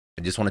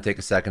I just want to take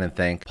a second and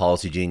thank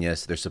Policy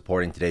Genius. They're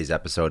supporting today's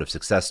episode of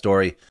Success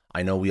Story.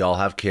 I know we all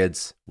have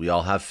kids, we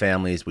all have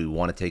families we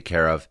want to take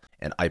care of,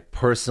 and I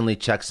personally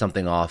checked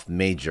something off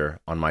major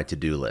on my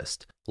to-do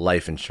list: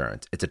 life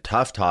insurance. It's a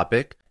tough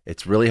topic.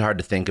 It's really hard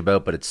to think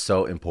about, but it's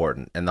so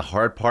important. And the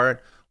hard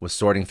part was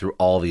sorting through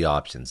all the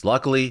options.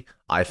 Luckily,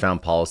 I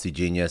found Policy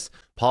Genius.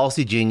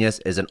 Policy Genius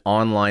is an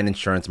online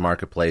insurance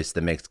marketplace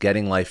that makes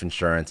getting life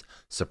insurance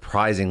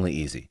surprisingly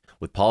easy.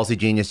 With Policy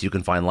Genius, you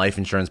can find life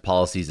insurance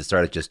policies that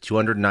start at just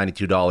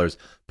 $292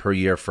 per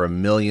year for $1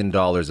 million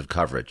of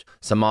coverage.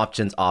 Some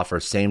options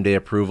offer same-day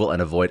approval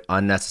and avoid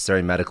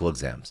unnecessary medical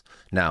exams.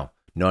 Now,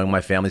 knowing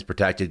my family's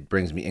protected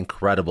brings me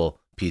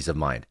incredible peace of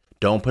mind.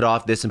 Don't put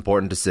off this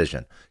important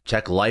decision.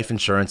 Check life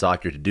insurance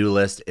off your to-do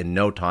list in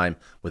no time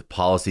with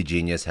Policy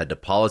Genius. Head to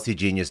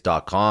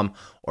policygenius.com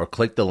or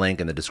click the link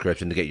in the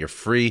description to get your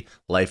free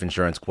life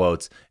insurance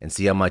quotes and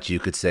see how much you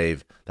could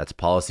save. That's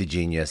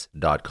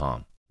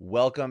policygenius.com.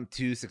 Welcome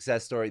to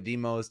Success Story, the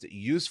most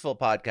useful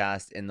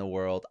podcast in the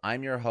world.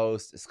 I'm your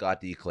host,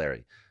 Scott D.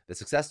 Clary. The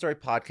Success Story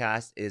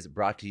podcast is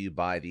brought to you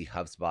by the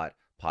HubSpot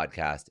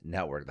Podcast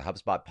Network. The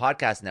HubSpot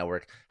Podcast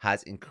Network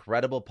has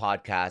incredible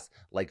podcasts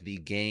like the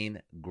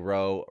Gain,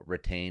 Grow,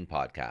 Retain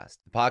podcast.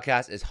 The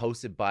podcast is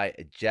hosted by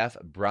Jeff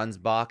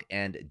Brunsbach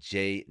and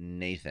Jay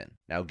Nathan.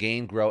 Now,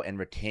 Gain, Grow, and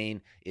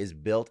Retain is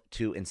built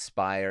to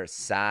inspire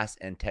SaaS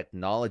and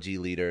technology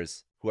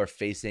leaders who are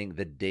facing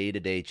the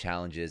day-to-day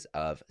challenges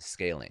of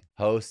scaling.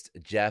 Hosts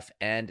Jeff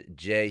and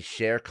Jay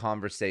share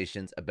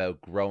conversations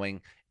about growing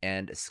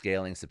and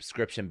scaling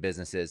subscription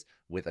businesses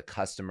with a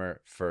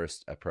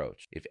customer-first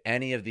approach. If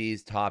any of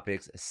these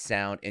topics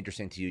sound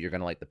interesting to you, you're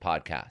going to like the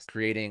podcast.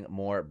 Creating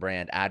more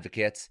brand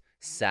advocates,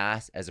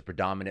 SaaS as a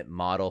predominant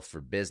model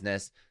for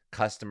business,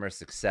 customer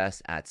success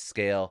at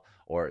scale,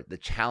 or the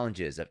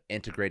challenges of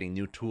integrating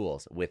new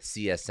tools with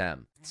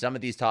CSM. Some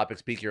of these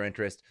topics pique your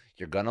interest.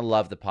 You're going to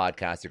love the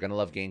podcast. You're going to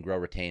love Gain, Grow,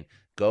 Retain.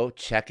 Go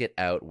check it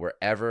out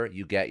wherever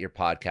you get your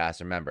podcasts.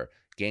 Remember,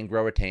 Gain,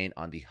 Grow, Retain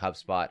on the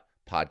HubSpot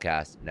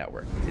Podcast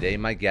Network. Today,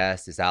 my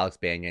guest is Alex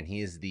Banion.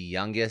 He is the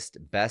youngest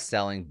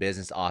best-selling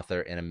business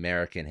author in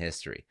American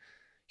history.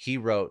 He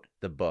wrote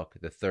the book,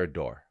 The Third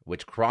Door,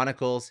 which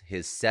chronicles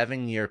his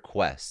 7-year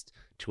quest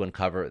to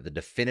uncover the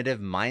definitive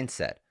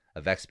mindset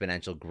of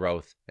exponential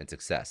growth and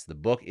success. The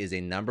book is a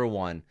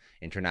 #1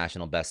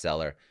 international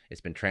bestseller.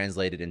 It's been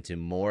translated into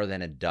more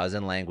than a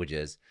dozen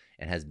languages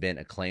and has been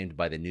acclaimed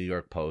by the New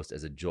York Post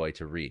as a joy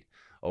to read.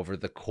 Over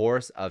the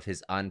course of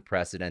his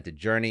unprecedented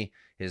journey,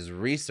 his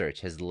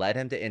research has led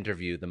him to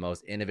interview the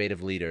most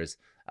innovative leaders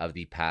of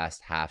the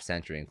past half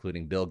century,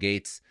 including Bill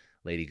Gates,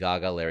 Lady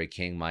Gaga, Larry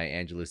King, Maya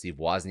Angelou, Steve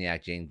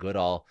Wozniak, Jane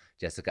Goodall,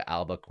 Jessica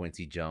Alba,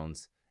 Quincy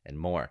Jones, and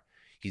more.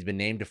 He's been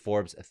named to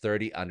Forbes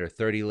 30 Under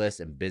 30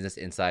 list and Business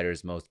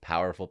Insider's Most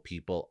Powerful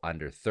People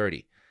Under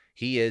 30.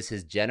 He is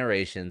his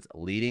generation's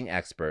leading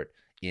expert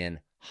in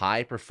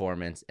high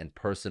performance and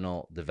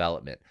personal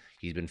development.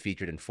 He's been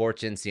featured in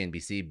Fortune,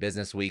 CNBC,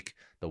 Business Week,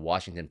 The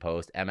Washington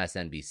Post,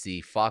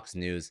 MSNBC, Fox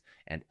News,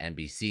 and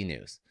NBC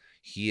News.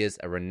 He is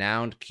a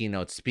renowned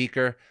keynote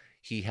speaker.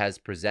 He has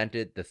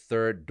presented the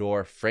Third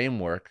Door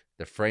framework,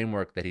 the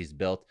framework that he's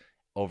built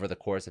over the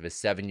course of his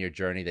 7-year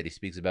journey that he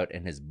speaks about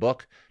in his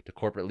book, to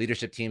corporate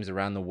leadership teams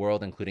around the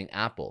world, including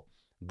Apple,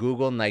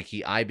 Google,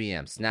 Nike,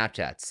 IBM,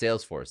 Snapchat,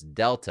 Salesforce,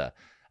 Delta,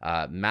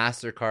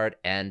 MasterCard,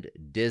 and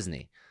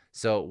Disney.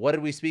 So what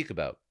did we speak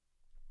about?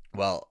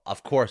 Well,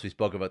 of course, we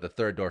spoke about the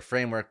Third Door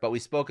framework, but we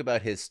spoke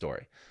about his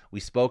story. We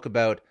spoke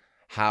about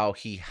how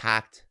he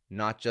hacked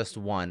not just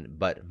one,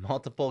 but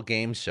multiple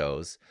game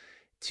shows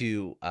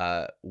to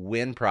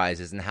win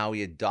prizes, and how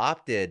he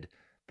adopted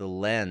the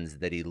lens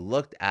that he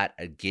looked at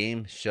a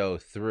game show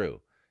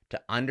through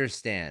to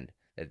understand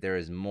that there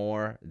is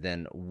more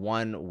than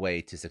one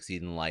way to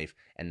succeed in life,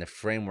 and the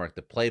framework,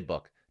 the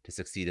playbook to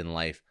succeed in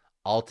life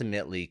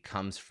ultimately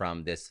comes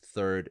from this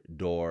third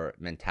door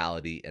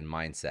mentality and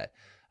mindset.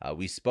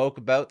 We spoke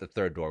about the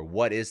third door.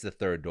 What is the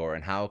third door,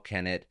 and how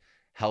can it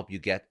help you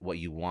get what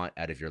you want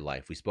out of your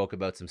life? We spoke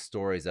about some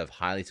stories of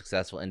highly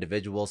successful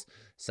individuals,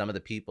 some of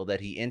the people that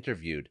he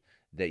interviewed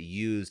that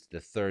used the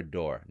third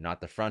door,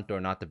 not the front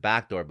door, not the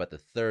back door, but the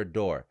third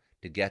door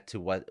to get to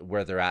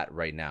where they're at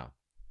right now.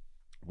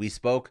 We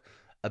spoke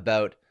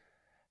about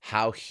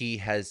how he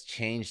has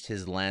changed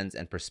his lens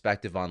and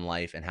perspective on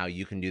life, and how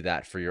you can do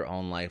that for your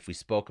own life. We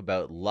spoke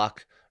about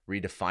luck,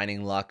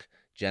 redefining luck,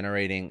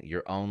 generating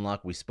your own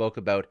luck. We spoke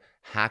about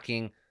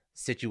hacking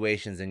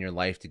situations in your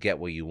life to get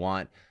what you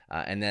want.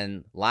 And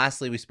then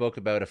lastly, we spoke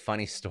about a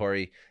funny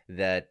story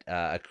that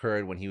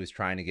occurred when he was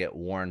trying to get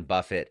Warren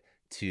Buffett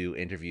to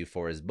interview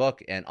for his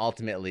book. And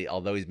ultimately,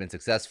 although he's been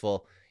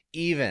successful,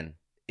 even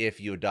if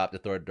you adopt the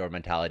third door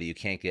mentality, you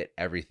can't get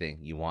everything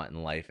you want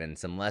in life. And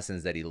some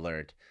lessons that he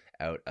learned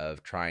out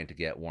of trying to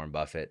get Warren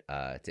Buffett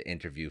to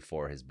interview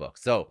for his book.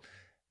 So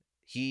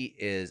he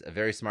is a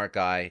very smart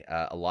guy,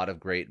 a lot of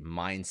great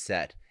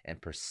mindset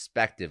and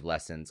perspective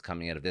lessons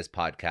coming out of this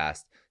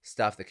podcast,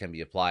 stuff that can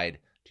be applied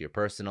to your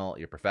personal,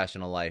 your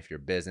professional life, your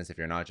business, if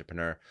you're an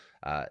entrepreneur.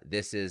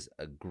 This is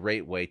a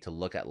great way to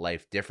look at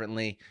life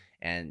differently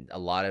and a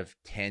lot of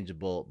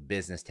tangible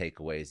business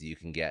takeaways that you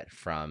can get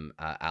from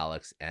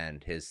Alex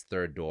and his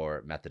third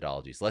door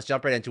methodology. So let's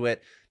jump right into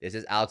it. This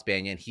is Alex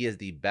Banyan. He is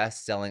the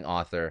best-selling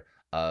author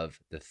of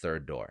The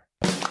Third Door.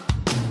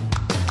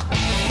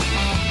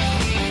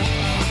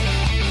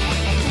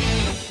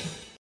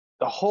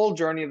 The whole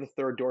journey of The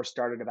Third Door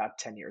started about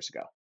 10 years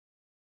ago.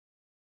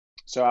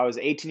 So I was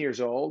 18 years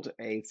old,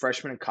 a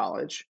freshman in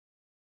college,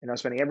 and I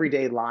was spending every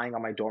day lying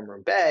on my dorm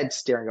room bed,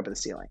 staring up at the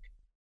ceiling.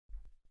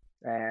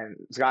 And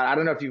Scott, I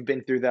don't know if you've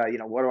been through the,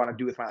 what do I want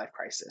to do with my life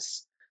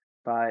crisis,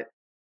 but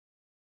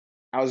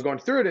I was going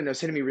through it and it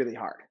was hitting me really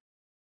hard.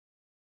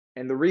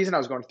 And the reason I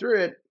was going through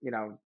it,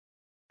 to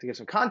give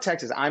some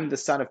context, is I'm the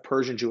son of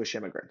Persian Jewish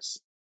immigrants,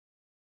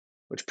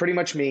 which pretty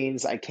much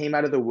means I came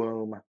out of the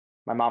womb.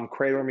 My mom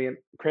cradled me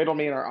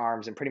in her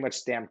arms and pretty much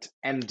stamped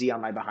MD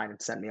on my behind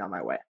and sent me on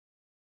my way.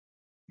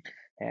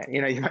 And,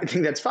 you might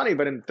think that's funny,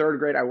 but in third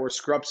grade, I wore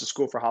scrubs to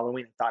school for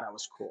Halloween and thought I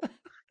was cool.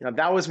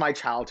 That was my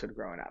childhood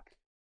growing up.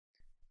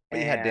 But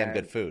you had damn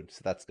good food,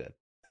 so that's good.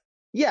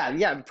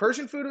 Yeah.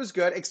 Persian food was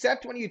good,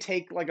 except when you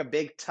take like a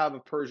big tub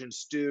of Persian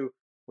stew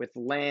with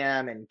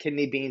lamb and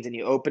kidney beans and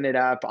you open it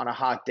up on a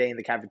hot day in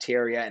the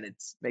cafeteria and it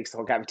makes the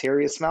whole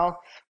cafeteria smell.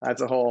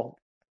 That's a whole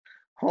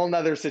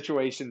nother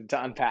situation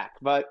to unpack.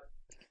 But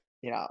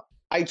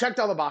I checked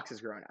all the boxes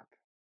growing up.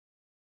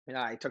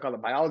 I took all the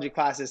biology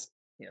classes,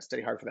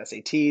 studied hard for the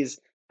SATs.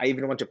 I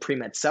even went to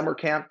pre-med summer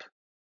camp.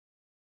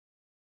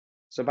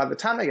 So by the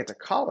time I get to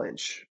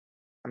college,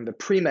 I'm the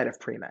pre-med of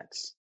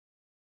pre-meds.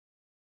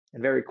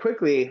 And very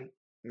quickly,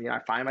 I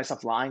find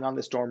myself lying on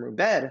this dorm room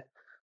bed,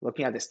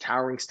 looking at this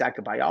towering stack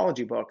of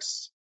biology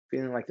books,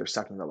 feeling like they're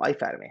sucking the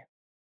life out of me.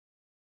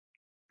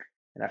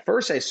 And at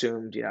first I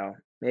assumed,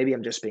 maybe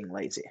I'm just being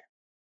lazy.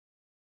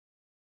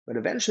 But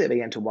eventually I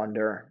began to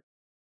wonder,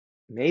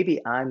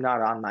 maybe I'm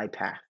not on my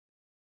path.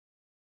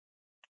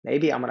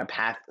 Maybe I'm on a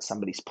path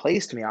somebody's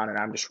placed me on and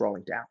I'm just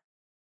rolling down.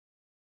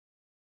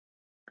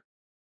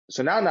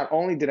 So now not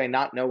only did I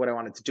not know what I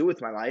wanted to do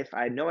with my life,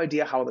 I had no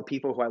idea how the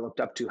people who I looked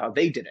up to, how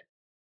they did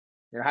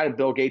it. How did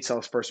Bill Gates sell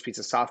his first piece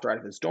of software out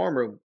of his dorm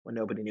room when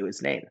nobody knew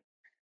his name?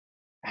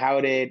 How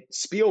did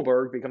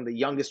Spielberg become the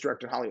youngest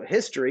director in Hollywood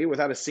history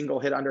without a single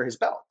hit under his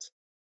belt?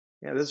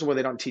 This is what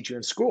they don't teach you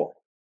in school.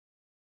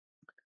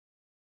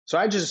 So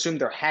I just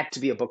assumed there had to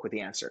be a book with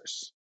the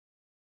answers.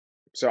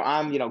 So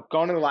I'm,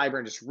 going to the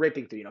library and just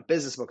ripping through,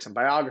 business books and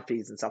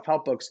biographies and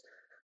self-help books,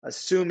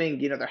 assuming,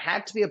 there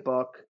had to be a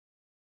book,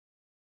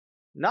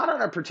 not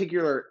on a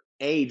particular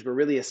age, but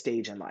really a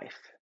stage in life.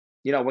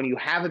 When you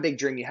have a big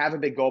dream, you have a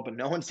big goal, but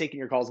no one's taking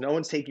your calls, no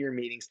one's taking your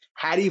meetings.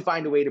 How do you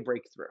find a way to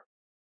break through?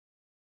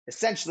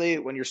 Essentially,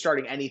 when you're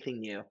starting anything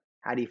new,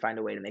 how do you find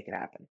a way to make it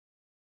happen?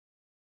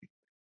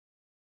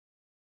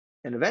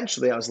 And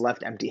eventually I was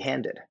left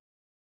empty-handed.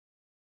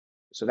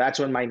 So that's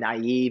when my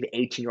naive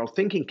 18-year-old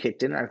thinking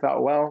kicked in. And I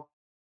thought, well,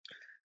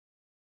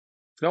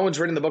 if no one's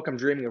written the book I'm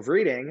dreaming of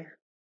reading,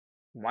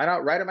 why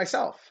not write it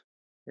myself?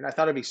 I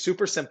thought it'd be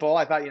super simple.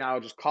 I thought, I'll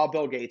just call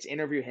Bill Gates,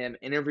 interview him,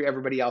 interview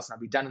everybody else, and I'll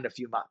be done in a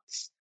few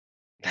months.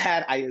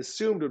 That I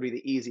assumed would be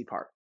the easy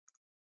part.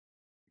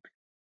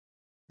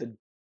 The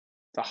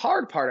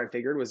hard part, I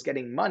figured, was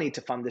getting money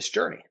to fund this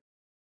journey.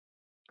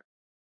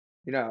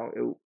 I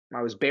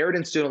was buried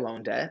in student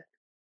loan debt.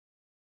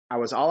 I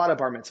was all out of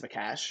bar mitzvah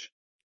cash.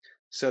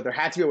 So there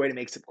had to be a way to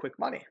make some quick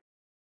money.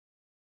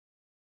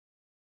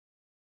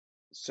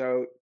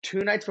 So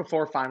 2 nights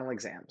before final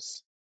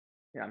exams,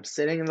 I'm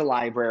sitting in the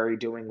library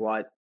doing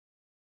what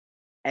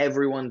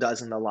everyone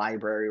does in the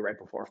library right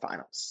before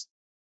finals.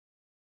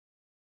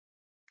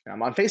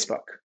 I'm on Facebook.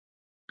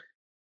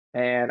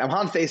 And I'm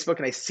on Facebook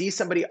and I see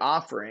somebody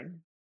offering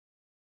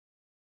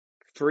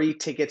free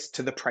tickets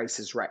to The Price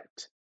is Right.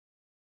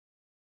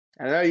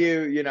 I know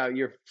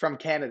you're from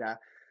Canada,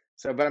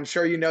 but I'm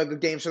sure you know the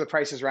games for The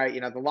Price is Right,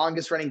 the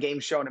longest running game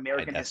show in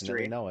American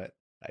history.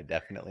 I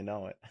definitely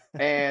know it.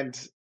 And,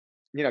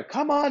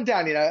 come on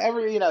down,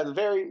 very,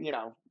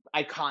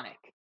 iconic.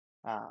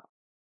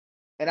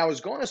 And I was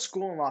going to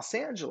school in Los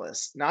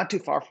Angeles, not too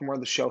far from where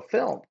the show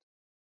filmed.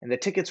 And the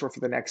tickets were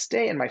for the next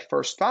day. And my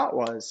first thought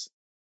was,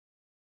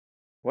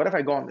 what if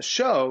I go on the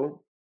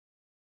show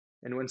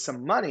and win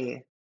some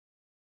money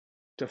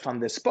to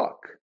fund this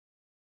book?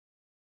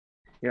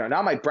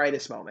 Not my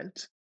brightest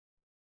moment.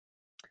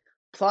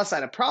 Plus, I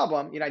had a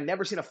problem. I'd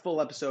never seen a full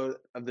episode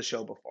of the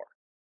show before.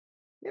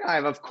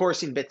 I've, of course,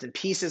 seen bits and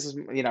pieces,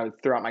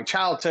 throughout my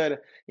childhood.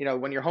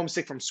 When you're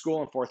homesick from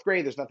school in 4th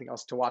grade, there's nothing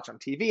else to watch on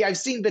TV. I've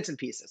seen bits and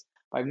pieces,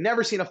 but I've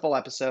never seen a full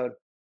episode.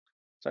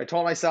 So I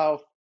told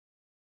myself,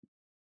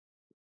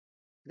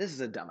 this is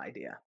a dumb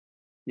idea.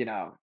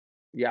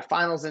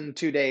 Finals in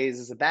 2 days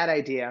is a bad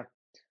idea.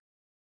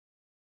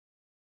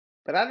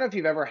 But I don't know if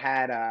you've ever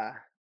had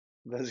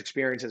those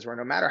experiences where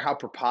no matter how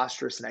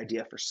preposterous an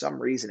idea, for some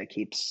reason, it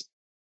keeps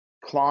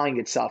clawing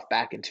itself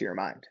back into your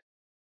mind.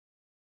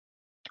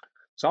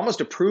 So almost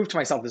to prove to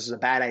myself this is a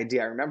bad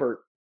idea, I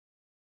remember,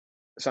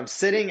 so I'm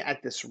sitting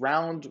at this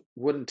round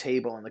wooden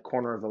table in the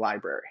corner of the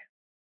library.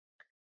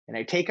 And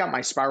I take out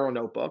my spiral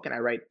notebook and I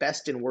write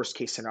best and worst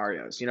case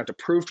scenarios, to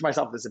prove to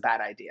myself this is a bad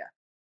idea,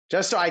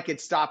 just so I could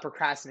stop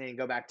procrastinating and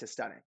go back to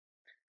studying.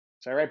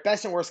 So I write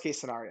best and worst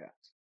case scenarios.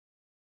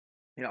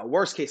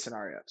 Worst case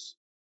scenarios: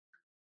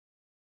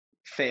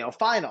 fail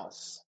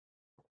finals,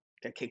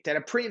 get kicked out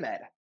of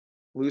pre-med,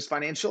 lose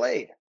financial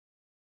aid,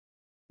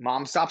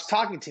 mom stops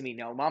talking to me,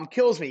 no, mom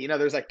kills me.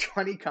 There's like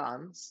 20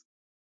 cons.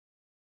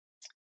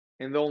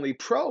 And the only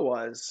pro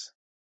was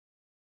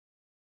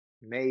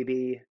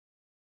maybe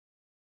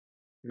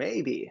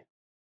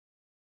win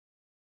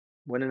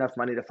enough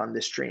money to fund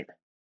this dream.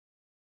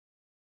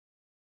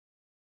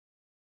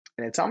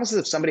 And it's almost as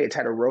if somebody had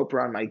tied a rope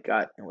around my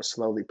gut and was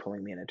slowly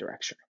pulling me in a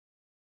direction.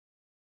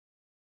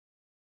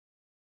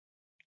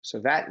 So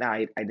that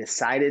night, I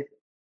decided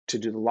to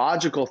do the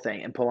logical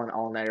thing and pull an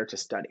all-nighter to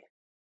study.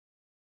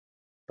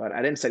 But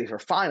I didn't study for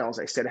finals.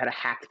 I studied how to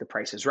hack The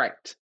Price is Right.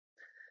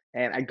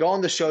 And I go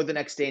on the show the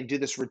next day and do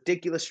this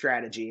ridiculous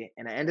strategy.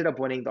 And I ended up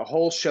winning the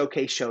whole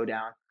showcase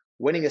showdown,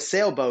 winning a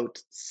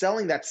sailboat,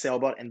 selling that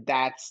sailboat. And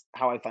that's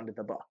how I funded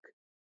the book.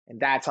 And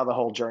that's how the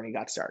whole journey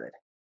got started.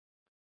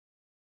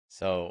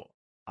 So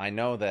I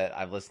know that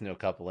I've listened to a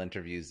couple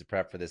interviews to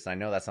prep for this. I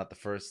know that's not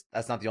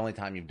the only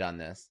time you've done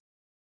this.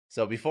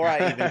 So before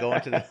I even go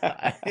into the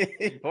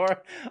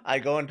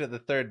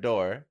third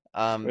door,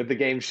 with the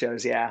game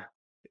shows, yeah.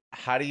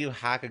 How do you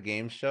hack a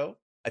game show?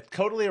 It's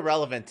totally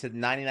irrelevant to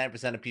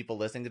 99% of people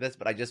listening to this,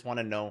 but I just want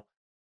to know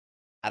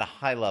at a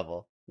high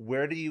level,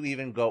 where do you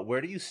even go?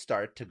 Where do you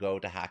start to go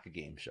to hack a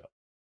game show?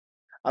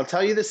 I'll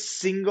tell you the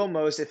single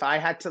most, if I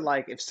had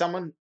to if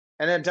someone,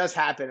 and it does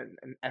happen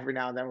every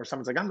now and then where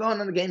someone's like, I'm going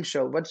on the game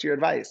show, what's your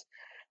advice?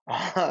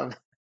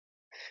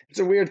 It's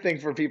a weird thing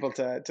for people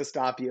to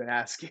stop you and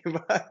ask you,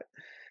 but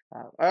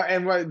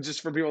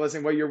just for people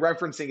listening, what you're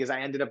referencing is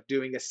I ended up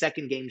doing a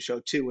second game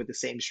show too with the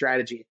same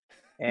strategy,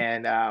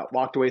 and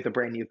walked away with a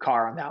brand new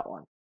car on that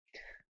one.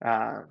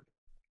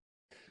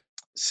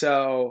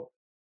 So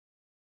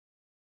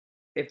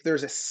if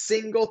there's a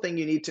single thing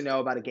you need to know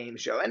about a game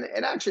show, and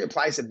it actually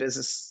applies to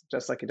business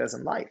just like it does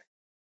in life,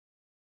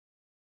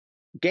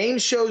 game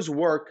shows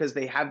work because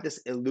they have this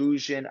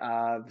illusion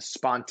of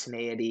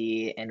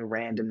spontaneity and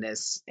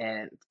randomness,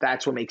 and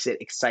that's what makes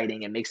it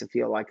exciting and makes it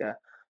feel like a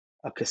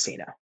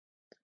casino.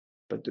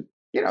 But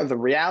the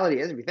reality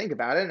is, if you think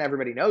about it, and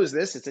everybody knows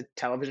this, it's a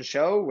television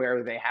show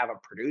where they have a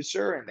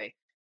producer and they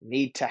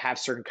need to have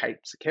certain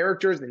types of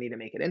characters. They need to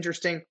make it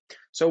interesting.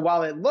 So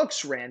while it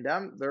looks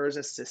random, there is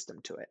a system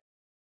to it.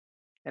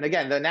 And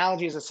again, the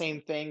analogy is the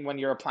same thing when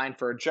you're applying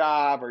for a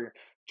job or you're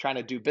trying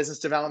to do business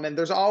development.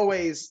 There's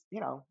always,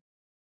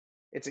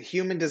 it's a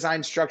human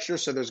design structure.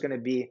 So there's going to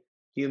be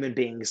human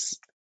beings.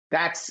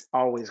 That's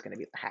always going to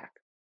be the hack.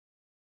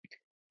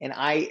 And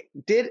I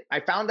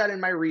found that in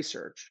my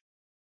research.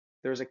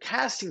 There's a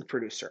casting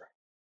producer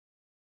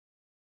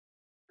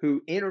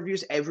who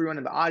interviews everyone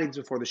in the audience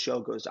before the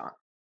show goes on.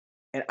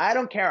 And I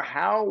don't care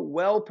how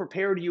well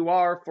prepared you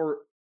are for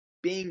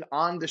being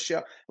on the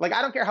show. I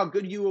don't care how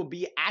good you will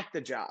be at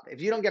the job.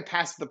 If you don't get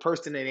past the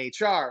person in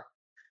HR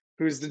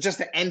who's just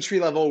an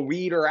entry-level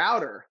weeder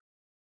outer,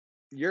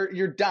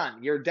 you're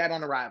done. You're dead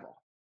on arrival.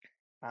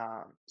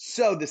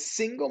 So the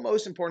single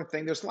most important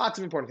thing, there's lots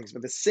of important things,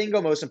 but the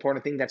single most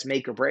important thing that's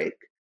make or break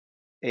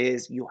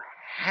is you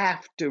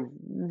have to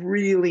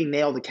really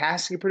nail the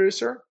casting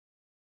producer.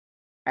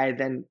 And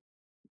then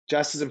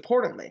just as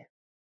importantly,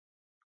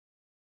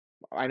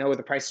 I know with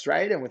The Price is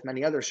Right and with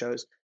many other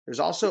shows, there's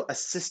also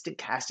assistant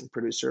casting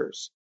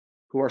producers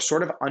who are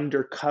sort of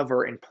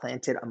undercover and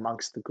planted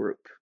amongst the group.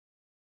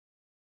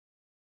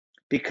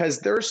 Because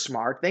they're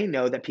smart, they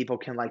know that people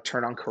can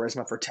turn on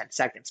charisma for 10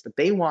 seconds, but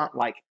they want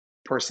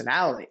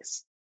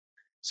personalities.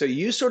 So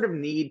you sort of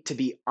need to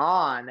be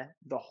on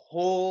the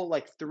whole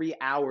 3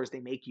 hours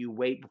they make you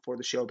wait before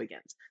the show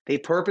begins. They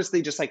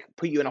purposely just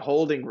put you in a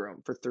holding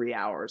room for 3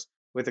 hours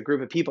with a group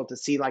of people to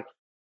see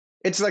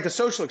it's like a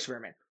social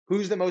experiment.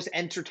 Who's the most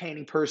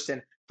entertaining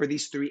person for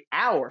these 3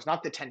 hours,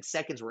 not the 10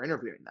 seconds we're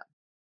interviewing them.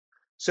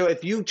 So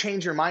if you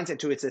change your mindset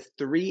to it's a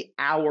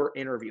 3-hour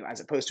interview as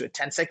opposed to a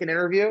 10-second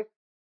interview,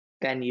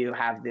 then you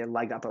have the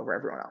leg up over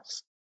everyone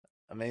else.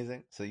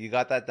 Amazing. So you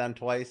got that done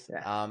twice.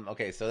 Yeah.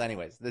 Okay. So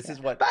anyways, this is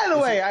what. By the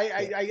way,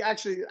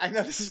 I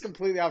know this is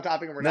completely off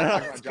topic and we're not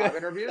talking about job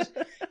interviews.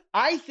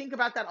 I think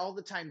about that all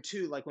the time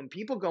too. When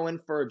people go in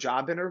for a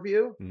job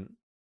interview,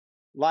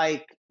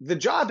 the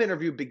job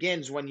interview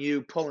begins when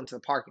you pull into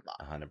the parking lot.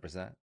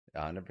 100%.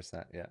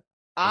 100%. Yeah.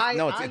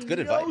 It's good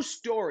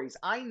advice.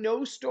 I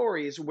know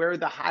stories where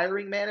the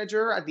hiring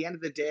manager at the end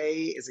of the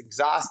day is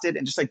exhausted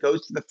and just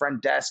goes to the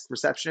front desk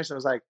receptionist and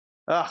was like,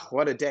 "Oh,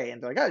 what a day!"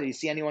 And they're like, "Oh, do you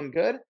see anyone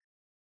good?"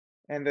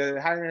 And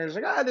the hiring manager's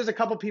like, there's a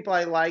couple people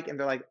I like. And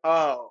they're like,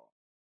 oh,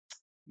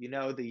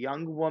 the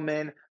young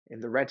woman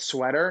in the red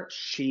sweater,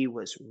 she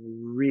was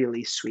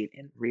really sweet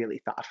and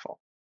really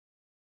thoughtful.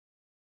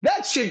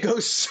 That shit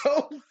goes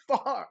so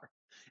far.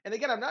 And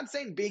again, I'm not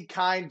saying be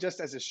kind just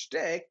as a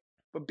shtick,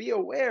 but be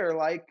aware,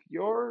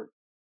 your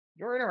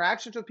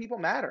interactions with people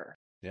matter.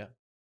 Yeah.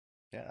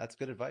 Yeah, that's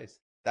good advice.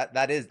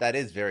 That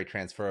is very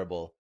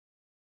transferable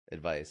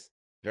advice.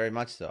 Very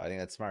much so. I think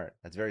that's smart.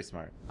 That's very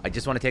smart. I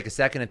just want to take a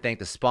second and thank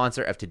the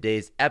sponsor of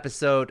today's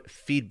episode,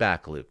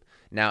 Feedback Loop.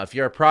 Now, if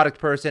you're a product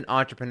person,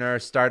 entrepreneur,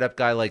 startup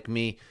guy like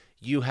me,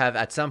 you have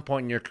at some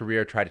point in your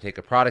career tried to take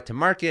a product to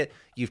market.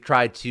 You've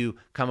tried to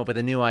come up with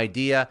a new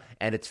idea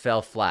and it's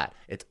fell flat.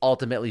 It's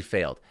ultimately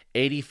failed.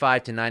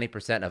 85 to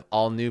 90% of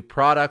all new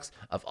products,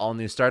 of all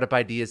new startup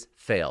ideas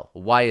fail.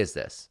 Why is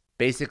this?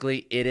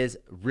 Basically, it is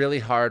really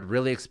hard,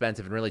 really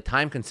expensive, and really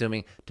time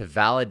consuming to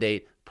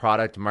validate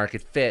product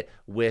market fit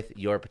with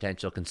your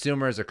potential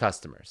consumers or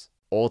customers.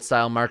 Old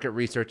style market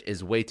research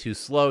is way too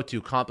slow,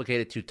 too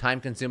complicated, too time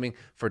consuming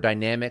for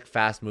dynamic,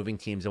 fast moving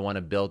teams that want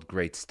to build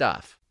great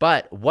stuff.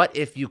 But what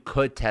if you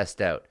could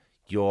test out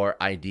your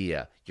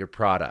idea, your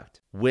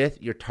product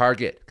with your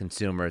target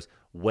consumers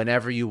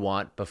whenever you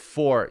want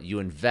before you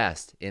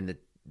invest in the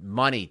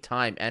money,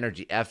 time,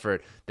 energy,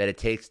 effort that it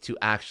takes to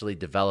actually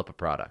develop a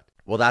product?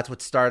 Well, that's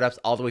what startups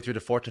all the way through to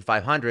Fortune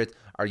 500s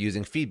are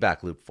using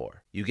Feedback Loop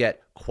for. You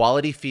get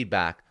quality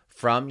feedback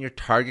from your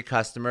target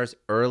customers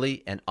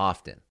early and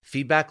often.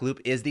 Feedback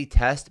Loop is the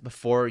test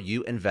before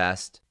you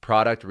invest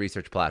product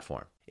research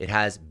platform. It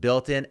has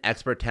built-in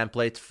expert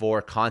templates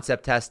for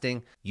concept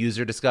testing,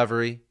 user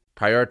discovery,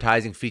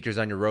 prioritizing features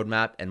on your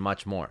roadmap, and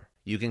much more.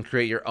 You can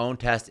create your own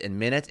test in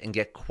minutes and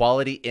get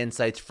quality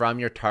insights from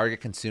your target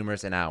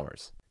consumers in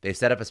hours. They've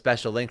set up a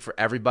special link for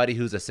everybody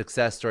who's a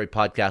Success Story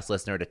podcast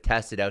listener to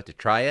test it out, to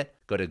try it.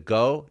 Go to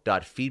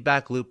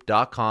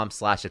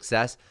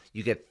go.feedbackloop.com/success.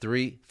 You get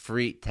 3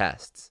 free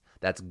tests.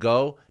 That's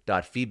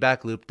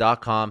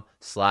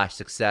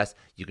go.feedbackloop.com/success.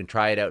 You can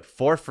try it out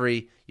for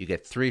free. You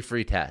get 3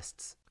 free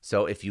tests.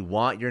 So if you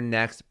want your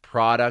next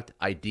product,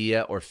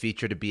 idea, or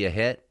feature to be a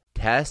hit,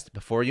 test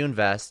before you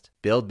invest,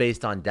 build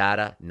based on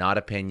data, not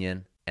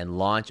opinion, and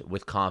launch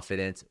with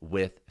confidence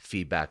with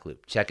Feedback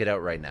Loop. Check it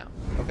out right now.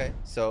 Okay,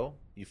 so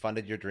you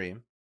funded your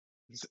dream.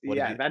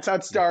 That's how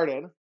it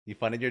started. You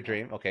funded your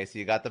dream. Okay, so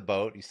you got the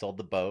boat. You sold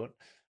the boat.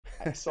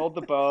 I sold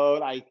the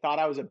boat. I thought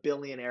I was a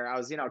billionaire. I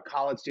was, a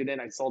college student.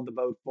 I sold the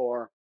boat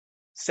for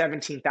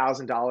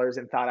 $17,000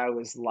 and thought I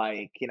was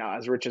like,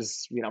 as rich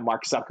as,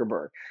 Mark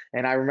Zuckerberg.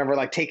 And I remember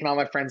like taking all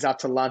my friends out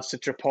to lunch to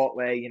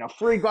Chipotle,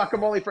 free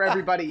guacamole for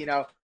everybody,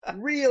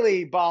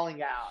 really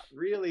balling out,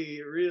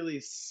 really, really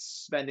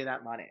spending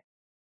that money.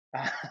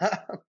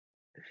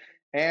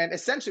 And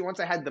essentially, once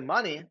I had the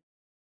money,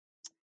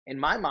 in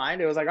my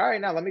mind, it was like, all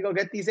right, now let me go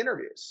get these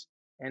interviews.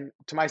 And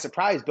to my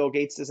surprise, Bill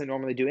Gates doesn't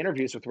normally do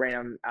interviews with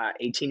random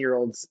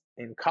 18-year-olds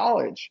in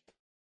college.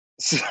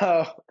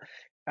 So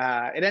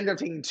it ended up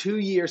taking 2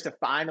 years to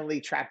finally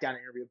track down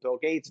an interview with Bill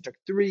Gates. It took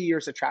 3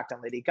 years to track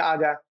down Lady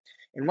Gaga.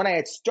 And when I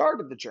had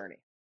started the journey,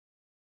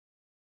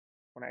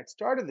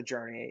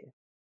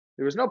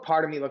 there was no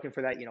part of me looking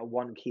for that,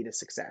 one key to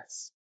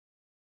success.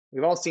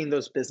 We've all seen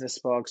those business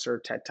books or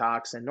TED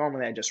Talks, and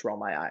normally I just roll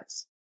my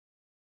eyes.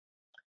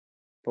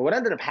 But what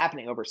ended up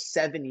happening over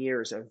 7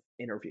 years of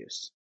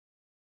interviews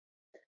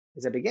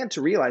is I began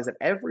to realize that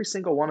every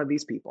single one of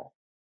these people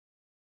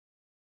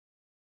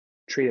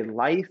treated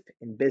life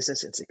and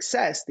business and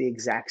success the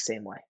exact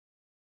same way.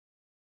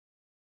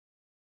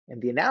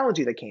 And the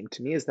analogy that came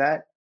to me is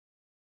that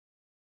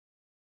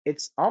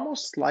it's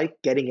almost like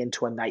getting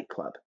into a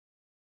nightclub.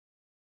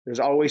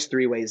 There's always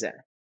 3 ways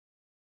in.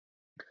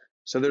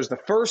 So there's the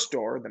first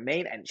door, the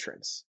main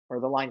entrance, where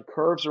the line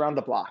curves around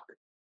the block,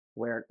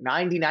 where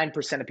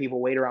 99% of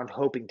people wait around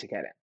hoping to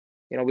get in.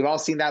 We've all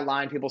seen that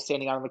line, people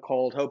standing out in the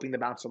cold, hoping the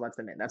bouncer lets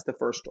them in. That's the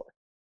first door.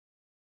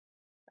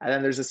 And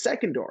then there's a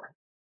second door,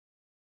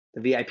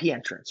 the VIP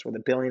entrance, where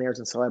the billionaires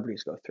and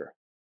celebrities go through.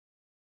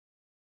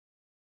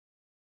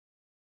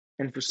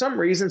 And for some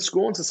reason,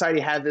 school and society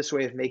have this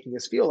way of making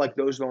us feel like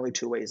those are the only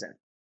 2 ways in.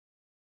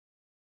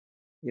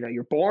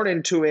 You're born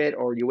into it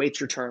or you wait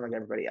your turn like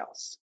everybody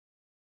else.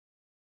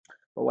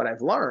 But what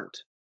I've learned,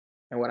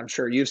 and what I'm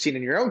sure you've seen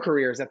in your own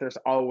career, is that there's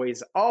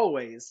always,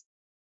 always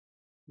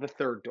the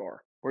third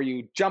door, where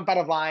you jump out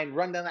of line,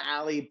 run down the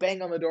alley,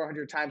 bang on the door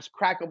 100 times,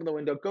 crack open the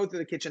window, go through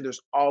the kitchen.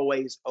 There's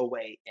always a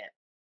way in.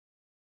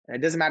 And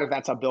it doesn't matter if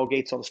that's how Bill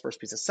Gates sold his first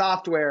piece of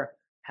software,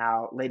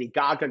 how Lady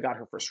Gaga got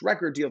her first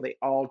record deal. They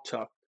all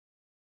took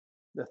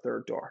the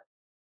third door.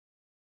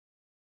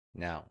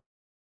 Now,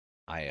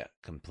 I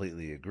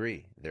completely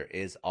agree. There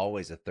is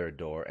always a third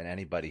door, and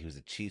anybody who's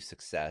achieved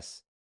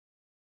success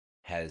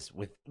has,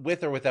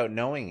 with or without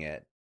knowing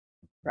it,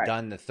 Right.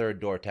 done the third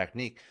door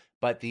technique.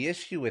 But the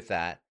issue with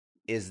that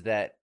is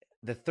that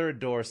the third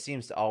door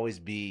seems to always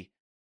be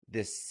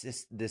this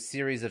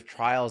series of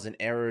trials and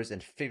errors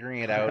and figuring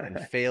it out and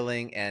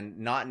failing and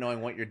not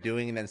knowing what you're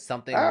doing, and then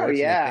something works.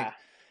 Yeah.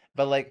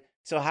 But like,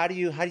 so how do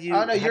you?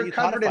 Oh no, you're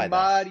covered in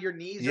mud. Your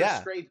knees Yeah.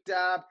 are scraped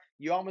up.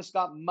 You almost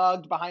got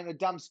mugged behind the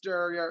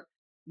dumpster.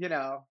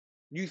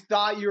 You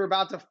thought you were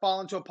about to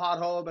fall into a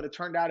pothole, but it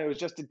turned out it was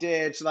just a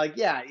ditch. Like,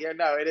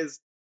 it is.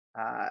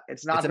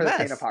 It's not for the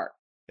faint of heart.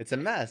 It's a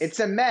mess.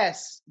 It's a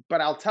mess. But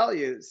I'll tell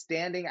you,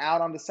 standing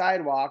out on the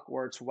sidewalk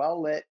where it's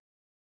well lit,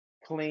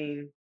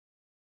 clean,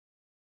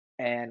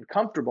 and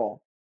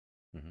comfortable,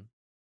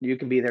 you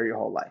can be there your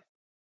whole life.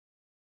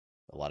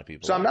 A lot of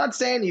people. So I'm not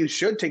saying you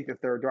should take the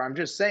third door. I'm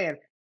just saying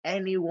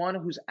anyone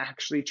who's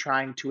actually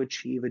trying to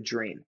achieve a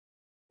dream,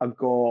 a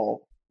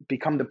goal,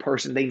 become the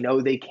person they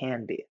know they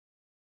can be.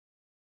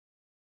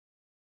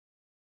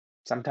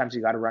 Sometimes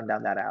you got to run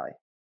down that alley.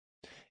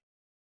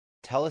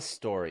 Tell a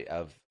story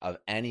of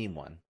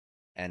anyone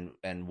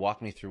and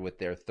walk me through what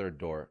their third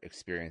door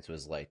experience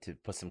was like, to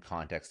put some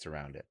context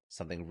around it.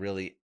 Something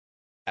really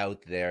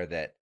out there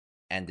that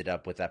ended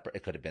up with that.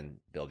 It could have been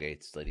Bill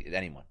Gates,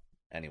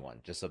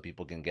 anyone, just so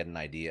people can get an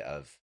idea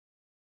of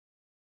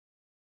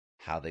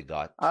how they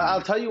got to.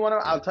 I'll tell you one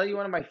of Yeah. I'll tell you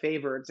one of my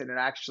favorites, and it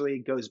actually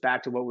goes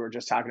back to what we were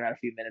just talking about a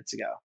few minutes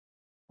ago,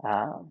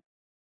 um,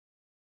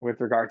 with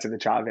regard to the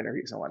job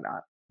interviews and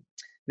whatnot.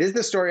 This is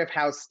the story of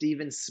how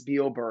Steven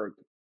Spielberg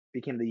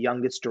became the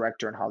youngest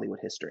director in Hollywood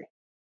history,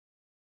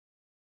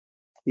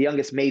 the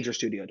youngest major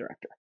studio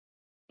director.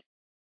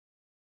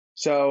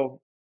 So,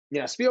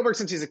 Spielberg,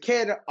 since he's a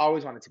kid,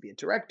 always wanted to be a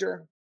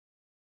director.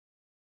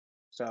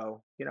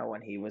 So,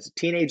 when he was a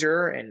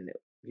teenager and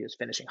he was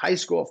finishing high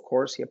school, of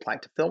course, he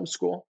applied to film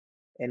school,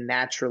 and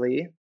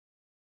naturally,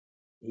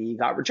 he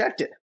got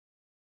rejected.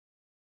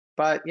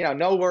 But,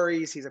 no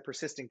worries. He's a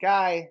persistent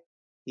guy.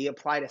 He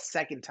applied a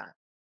second time,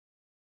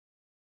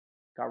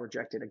 got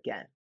rejected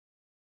again.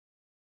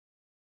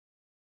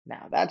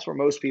 Now, that's where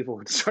most people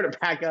would sort of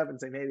back up and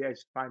say, maybe I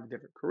should find a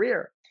different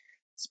career.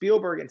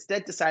 Spielberg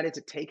instead decided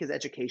to take his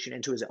education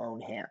into his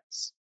own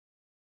hands.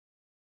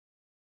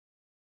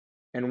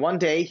 And one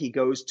day he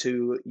goes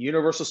to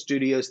Universal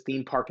Studios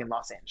theme park in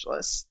Los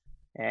Angeles.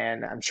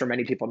 And I'm sure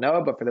many people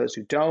know, but for those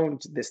who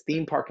don't, this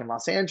theme park in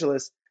Los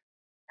Angeles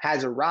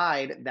has a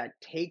ride that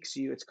takes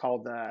you, it's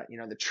called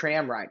the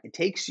tram ride. It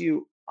takes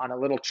you on a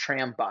little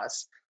tram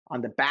bus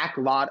on the back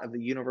lot of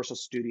the Universal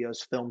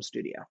Studios film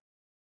studio.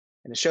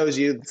 And it shows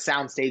you the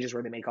sound stages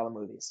where they make all the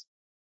movies.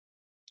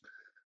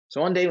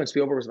 So one day when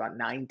Spielberg was about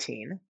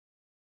 19,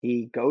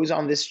 he goes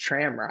on this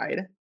tram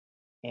ride,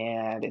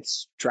 and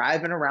it's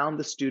driving around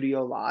the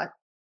studio lot.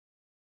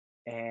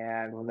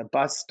 And when the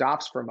bus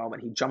stops for a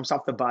moment, he jumps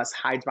off the bus,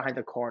 hides behind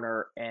the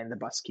corner, and the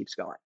bus keeps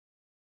going.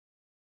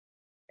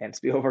 And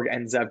Spielberg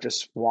ends up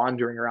just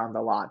wandering around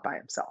the lot by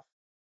himself.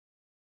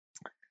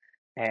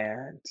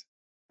 And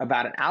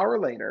about an hour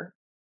later,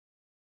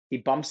 he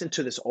bumps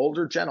into this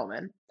older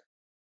gentleman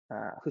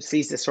who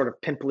sees this sort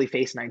of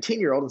pimply-faced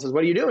 19-year-old and says,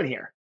 "What are you doing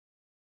here?"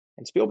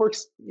 And Spielberg,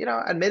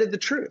 admitted the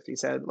truth. He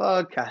said,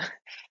 "Look,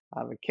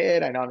 I'm a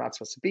kid. I know I'm not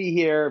supposed to be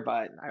here,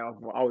 but I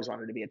always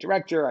wanted to be a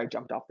director. I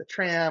jumped off the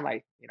tram.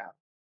 I'm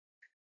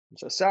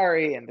so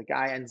sorry." And the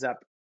guy ends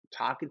up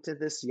talking to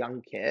this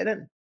young kid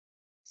and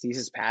sees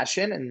his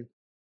passion. And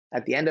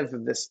at the end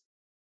of this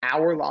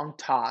hour-long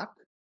talk,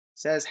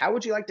 says, "How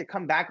would you like to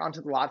come back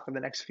onto the lot for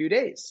the next few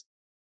days?"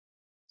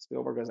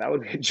 Spielberg goes, "That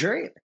would be a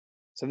dream."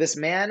 So this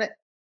man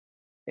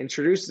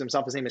introduces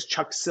himself. His name is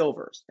Chuck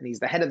Silvers, and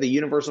he's the head of the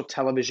Universal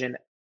Television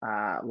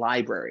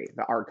Library,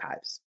 the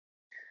archives.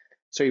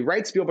 So he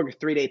writes Spielberg a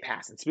 3-day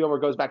pass, and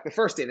Spielberg goes back the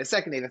first day, the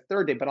second day, the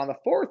third day. But on the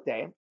fourth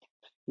day,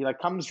 he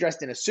comes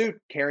dressed in a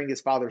suit, carrying his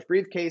father's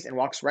briefcase, and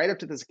walks right up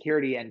to the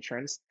security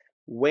entrance,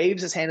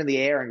 waves his hand in the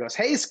air, and goes,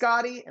 "Hey,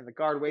 Scotty!" And the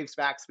guard waves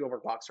back.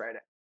 Spielberg walks right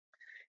in.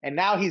 And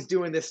now he's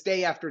doing this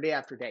day after day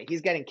after day.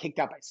 He's getting kicked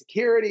out by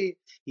security.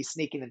 He's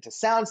sneaking into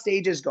sound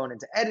stages, going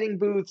into editing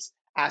booths,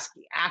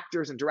 asking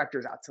actors and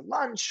directors out to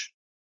lunch.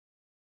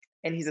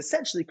 And he's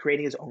essentially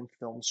creating his own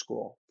film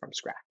school from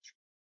scratch.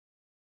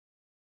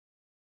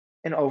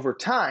 And over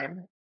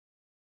time,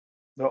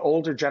 the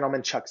older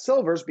gentleman, Chuck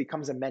Silvers,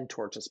 becomes a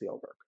mentor to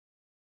Spielberg.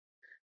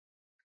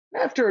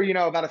 After,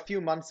 about a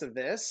few months of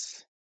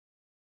this,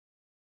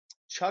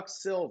 Chuck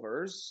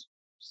Silvers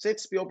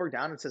sits Spielberg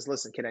down and says,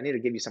 "Listen, kid, I need to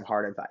give you some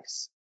hard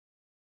advice."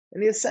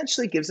 And he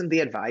essentially gives him the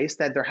advice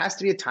that there has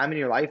to be a time in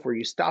your life where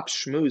you stop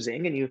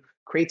schmoozing and you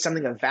create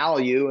something of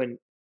value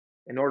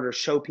in order to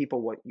show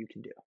people what you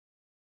can do.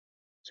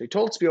 So he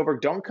told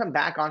Spielberg, "Don't come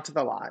back onto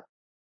the lot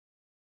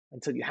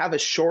until you have a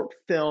short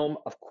film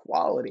of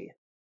quality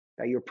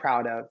that you're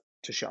proud of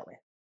to show me."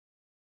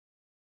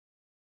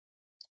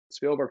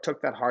 Spielberg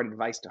took that hard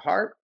advice to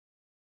heart,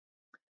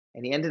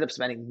 and he ended up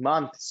spending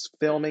months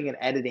filming and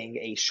editing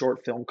a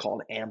short film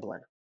called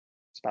Amblin.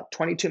 It's about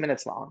 22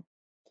 minutes long.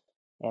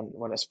 And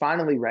when it's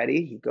finally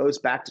ready, he goes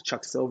back to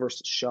Chuck Silvers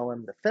to show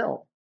him the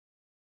film.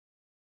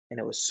 And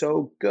it was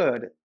so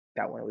good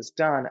that when it was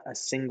done, a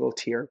single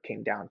tear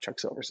came down Chuck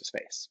Silvers'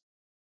 face.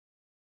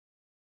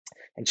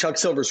 And Chuck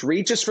Silvers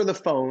reaches for the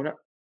phone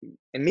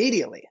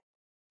immediately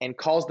and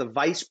calls the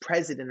vice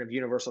president of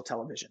Universal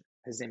Television.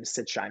 His name is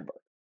Sid Sheinberg.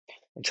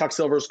 And Chuck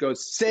Silvers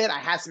goes, "Sid, I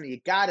have something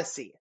you got to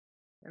see."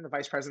 And the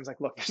vice president's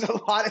like, "Look, there's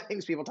a lot of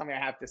things people tell me I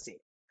have to see."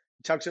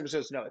 And Chuck Silvers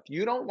says, "No, if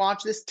you don't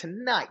watch this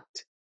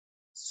tonight,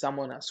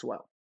 someone else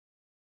will."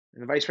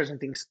 And the vice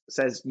president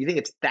says, "You think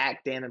it's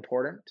that damn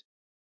important?"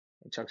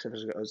 And Chuck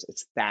Silvers goes,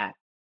 "It's that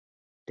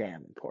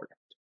damn important."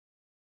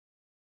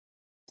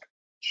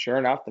 Sure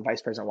enough, the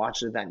vice president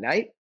watches it that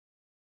night.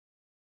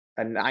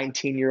 A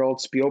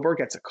 19-year-old Spielberg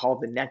gets a call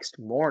the next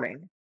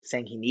morning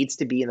saying he needs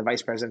to be in the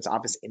vice president's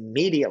office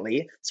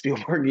immediately.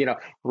 Spielberg,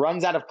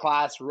 runs out of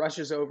class,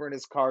 rushes over in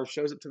his car,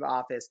 shows up to the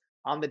office,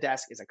 on the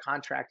desk is a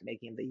contract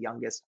making him the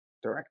youngest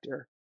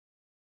director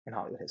in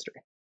Hollywood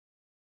history.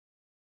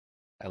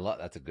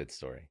 That's a good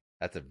story.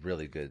 That's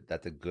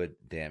a good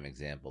damn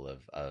example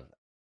of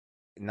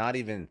not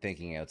even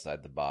thinking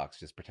outside the box,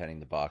 just pretending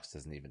the box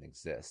doesn't even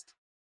exist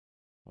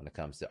when it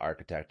comes to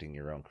architecting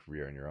your own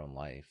career and your own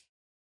life.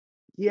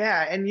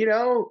 Yeah, and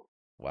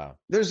Wow.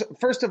 there's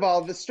first of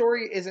all, the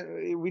story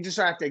isn't. We just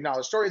have to acknowledge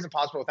the story isn't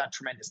possible without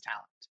tremendous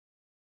talent.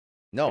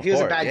 No, If of he was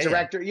a course. bad Yeah, yeah.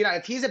 director,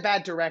 if he's a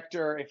bad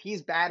director, if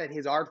he's bad at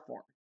his art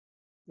form,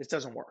 this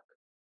doesn't work.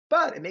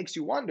 But it makes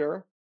you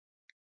wonder.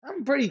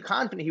 I'm pretty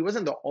confident he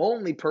wasn't the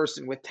only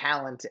person with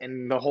talent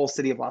in the whole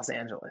city of Los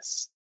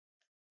Angeles.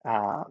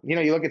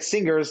 You look at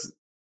singers.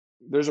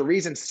 There's a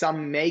reason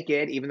some make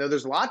it, even though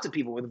there's lots of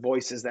people with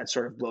voices that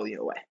sort of blow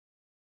you away.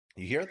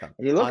 You hear them.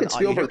 And you look at You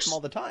hear them Spielberg's, all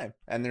the time.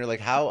 And they're like,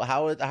 how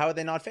are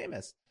they not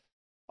famous?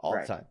 All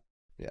right? the time.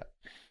 Yeah.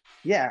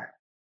 Yeah,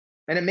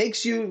 and it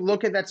makes you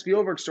look at that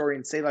Spielberg story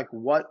and say, like,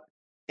 what?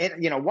 And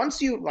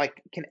once you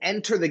can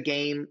enter the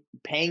game,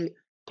 paying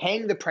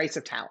the price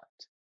of talent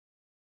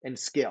and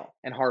skill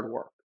and hard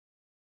work,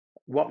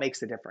 what makes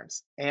the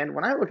difference? And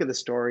when I look at the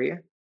story,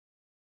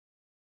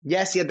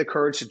 yes, he had the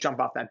courage to jump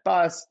off that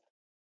bus.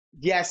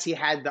 Yes, he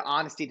had the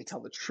honesty to tell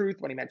the truth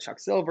when he met Chuck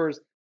Silvers.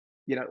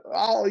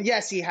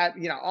 Yes, he had,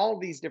 all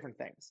of these different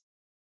things.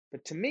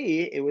 But to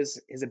me, it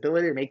was his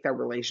ability to make that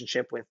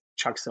relationship with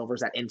Chuck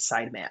Silvers, that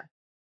inside man.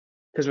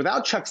 Because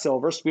without Chuck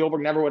Silver,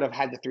 Spielberg never would have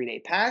had the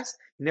 3-day pass.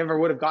 He never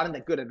would have gotten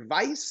the good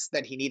advice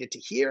that he needed to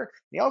hear. And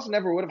he also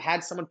never would have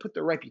had someone put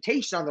their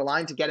reputation on the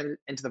line to get him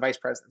into the vice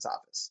president's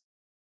office.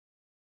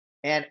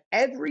 And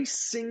every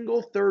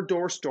single third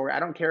door story,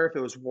 I don't care if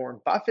it was Warren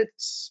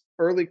Buffett's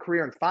early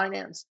career in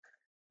finance,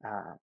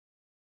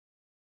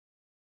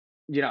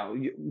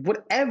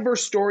 whatever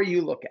story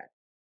you look at,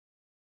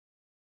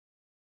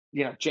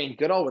 Jane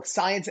Goodall with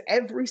science,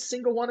 every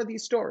single one of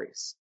these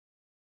stories,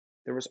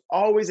 there was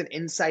always an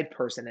inside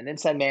person, an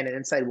inside man, an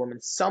inside woman,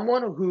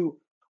 someone who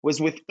was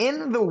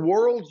within the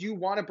world you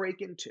want to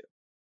break into,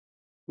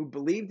 who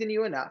believed in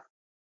you enough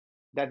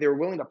that they were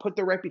willing to put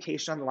their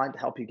reputation on the line to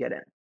help you get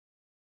in.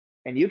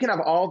 And you can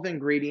have all the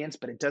ingredients,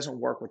 but it doesn't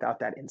work without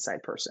that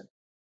inside person.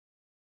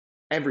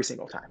 Every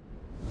single time.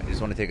 I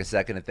just want to take a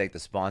second and thank the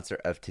sponsor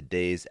of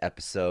today's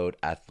episode,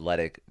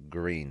 Athletic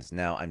Greens.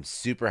 Now, I'm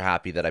super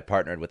happy that I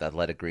partnered with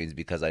Athletic Greens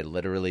because I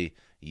literally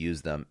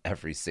use them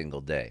every single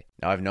day.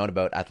 Now, I've known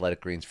about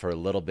Athletic Greens for a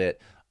little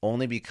bit,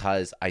 only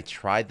because I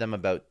tried them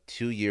about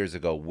 2 years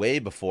ago, way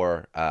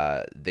before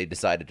they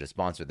decided to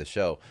sponsor the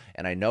show.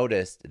 And I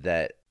noticed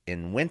that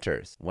in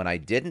winters, when I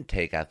didn't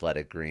take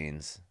Athletic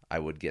Greens, I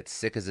would get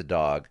sick as a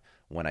dog.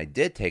 When I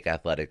did take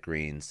Athletic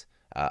Greens,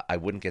 I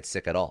wouldn't get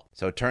sick at all.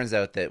 So it turns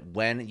out that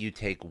when you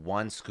take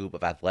 1 scoop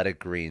of Athletic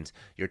Greens,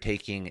 you're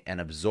taking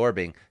and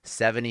absorbing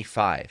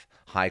 75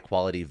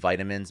 high-quality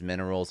vitamins,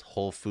 minerals,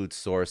 whole food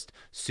sourced,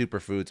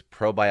 superfoods,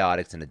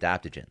 probiotics, and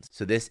adaptogens.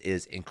 So this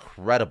is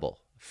incredible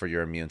for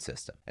your immune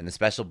system. And the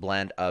special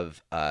blend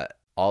of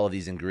all of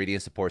these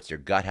ingredients supports your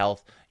gut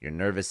health, your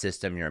nervous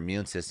system, your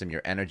immune system,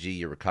 your energy,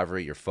 your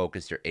recovery, your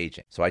focus, your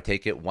aging. So I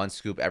take it 1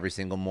 scoop every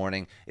single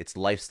morning. It's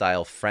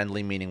lifestyle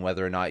friendly, meaning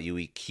whether or not you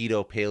eat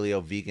keto,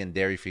 paleo, vegan,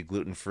 dairy-free,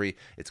 gluten-free,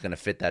 it's going to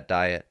fit that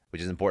diet,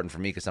 which is important for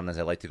me because sometimes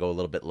I like to go a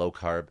little bit low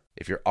carb.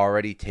 If you're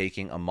already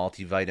taking a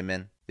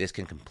multivitamin, this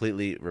can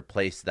completely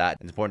replace that.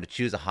 It's important to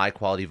choose a high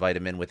quality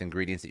vitamin with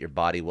ingredients that your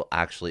body will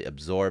actually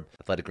absorb.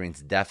 Athletic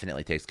Greens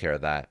definitely takes care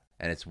of that.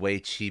 And it's way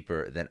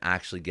cheaper than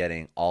actually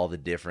getting all the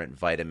different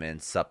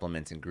vitamins,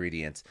 supplements,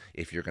 ingredients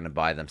if you're going to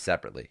buy them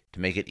separately. To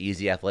make it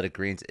easy, Athletic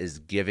Greens is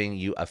giving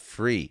you a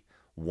free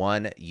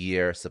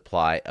 1-year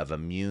supply of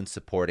immune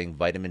supporting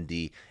vitamin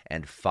D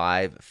and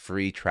 5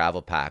 free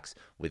travel packs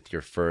with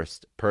your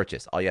first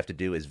purchase. All you have to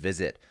do is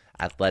visit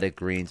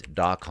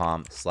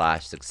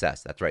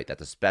athleticgreens.com/success. That's right.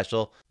 That's a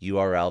special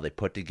URL they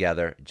put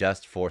together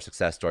just for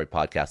Success Story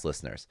podcast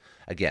listeners.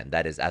 Again,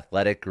 that is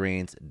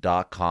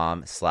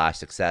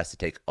athleticgreens.com/success to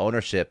take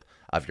ownership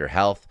of your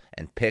health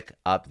and pick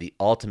up the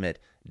ultimate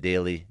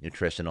daily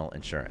nutritional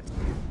insurance.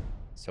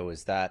 So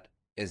is that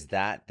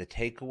the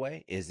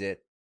takeaway? Is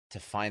it to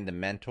find the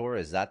mentor?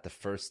 Is that the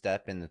first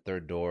step in the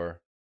third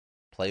door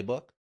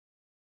playbook?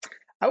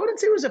 I wouldn't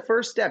say it was a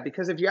first step,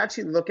 because if you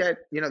actually look at,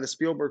 the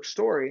Spielberg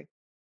story,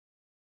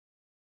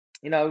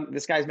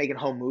 this guy's making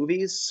home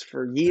movies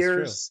for That's true.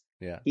 years.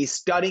 Yeah. He's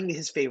studying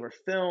his favorite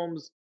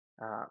films.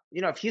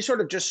 If he sort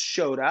of just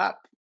showed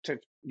up to,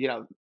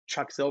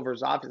 Chuck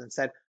Silver's office and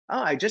said,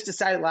 "Oh, I just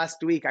decided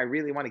last week I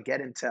really want to get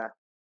into,"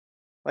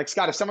 like,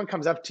 Scott, if someone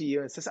comes up to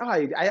you and says, "Oh,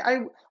 I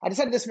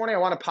decided this morning I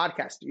want a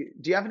podcast.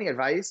 Do you have any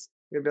advice?"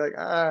 You'd be like,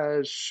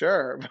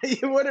 sure,"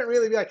 but you wouldn't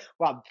really be like,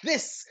 "Wow,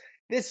 this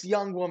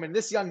young woman,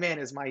 this young man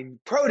is my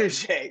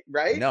protege,"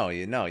 right? No,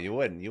 you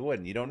wouldn't. You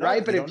wouldn't. You don't know.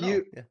 Right, but You if don't know.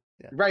 you Yeah.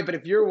 Yeah. Right, but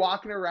if you're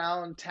walking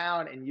around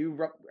town and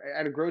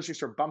at a grocery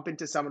store bump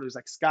into someone who's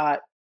like,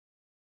 "Scott,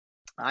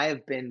 I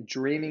have been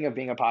dreaming of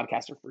being a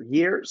podcaster for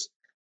years.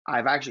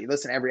 I've actually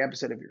listened to every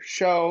episode of your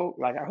show.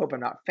 Like, I hope I'm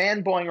not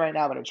fanboying right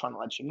now, but I just want to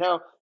let you know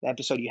the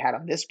episode you had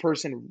on this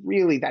person,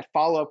 really, that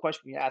follow-up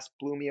question you asked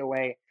blew me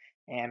away.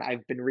 and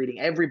I've been reading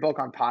every book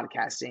on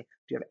podcasting.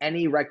 Do you have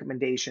any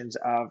recommendations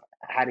of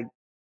how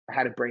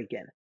to break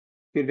in?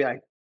 He'd be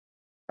like,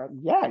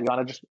 yeah, you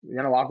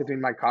wanna walk between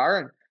my car,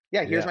 and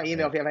yeah, here's Yeah, my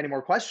email yeah. if you have any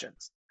more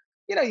questions.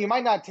 You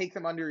might not take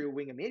them under your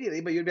wing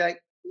immediately, but you'd be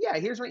like, yeah,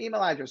 here's my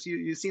email address.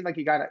 You seem like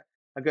you got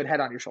a good head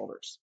on your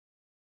shoulders.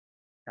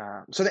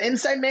 So the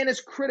inside man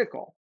is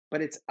critical,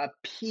 but it's a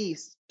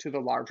piece to the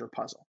larger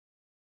puzzle.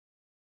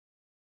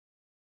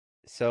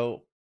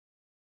 So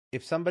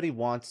if somebody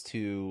wants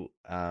to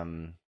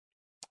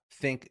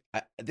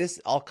this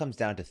all comes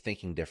down to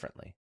thinking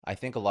differently. I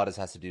think a lot of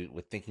this has to do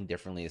with thinking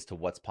differently as to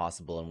what's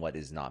possible and what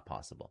is not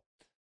possible.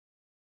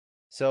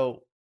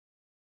 So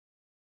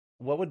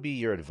what would be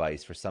your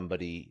advice for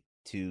somebody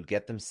to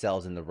get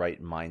themselves in the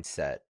right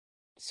mindset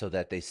so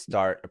that they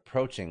start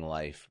approaching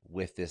life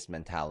with this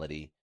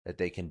mentality that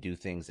they can do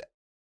things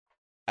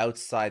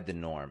outside the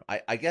norm?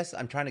 I guess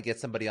I'm trying to get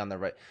somebody on the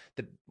right.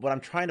 What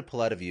I'm trying to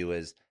pull out of you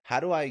is,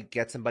 how do I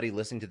get somebody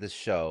listening to this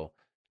show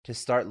to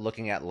start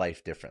looking at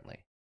life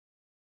differently?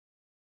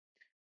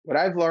 What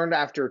I've learned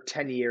after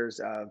 10 years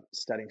of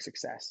studying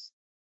success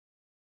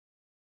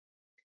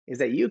is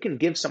that you can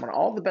give someone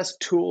all the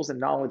best tools and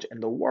knowledge in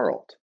the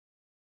world,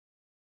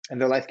 and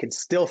their life can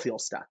still feel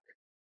stuck.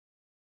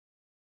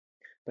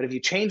 But if you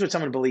change what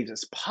someone believes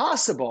is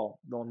possible,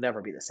 they'll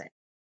never be the same.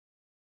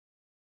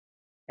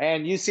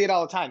 And you see it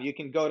all the time. You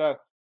can go to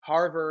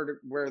Harvard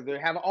where they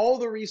have all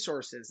the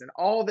resources and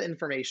all the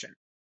information.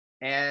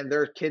 And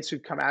there are kids who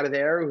come out of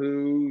there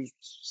who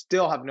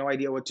still have no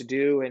idea what to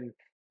do and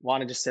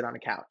want to just sit on a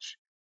couch.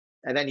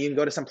 And then you can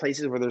go to some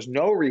places where there's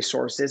no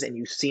resources and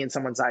you see in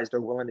someone's eyes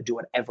they're willing to do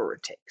whatever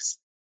it takes.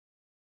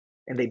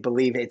 And they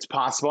believe it's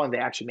possible and they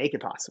actually make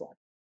it possible.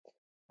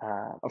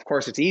 Of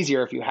course, it's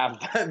easier if you have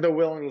the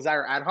will and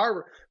desire at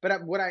Harvard.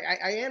 But what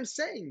I am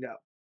saying, though,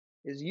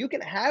 is you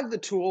can have the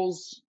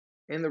tools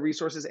and the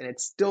resources and it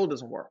still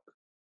doesn't work.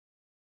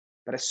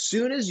 But as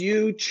soon as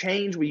you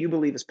change what you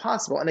believe is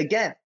possible, and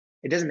again,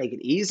 it doesn't make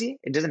it easy,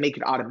 it doesn't make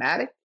it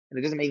automatic, and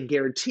it doesn't make it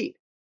guaranteed.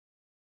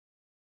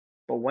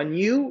 But when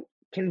you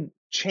can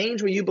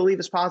change what you believe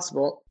is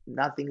possible,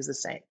 nothing is the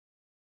same.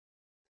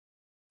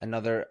 And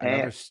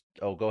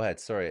Oh, go ahead.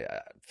 Sorry.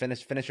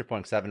 Finish your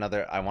point, because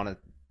I want to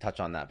touch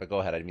on that, but go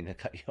ahead. I didn't mean to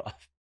cut you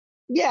off.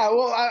 yeah,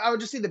 well, I would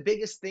just say the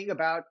biggest thing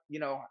about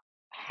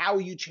how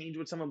you change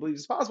what someone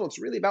believes is possible. It's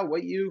really about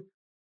what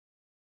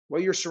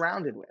you're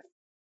surrounded with.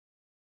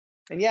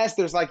 And yes,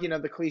 there's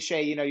the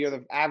cliche, you're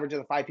the average of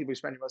the five people you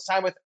spend your most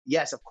time with.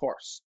 Yes, of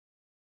course.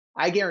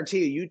 I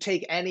guarantee you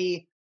take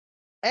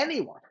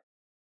anyone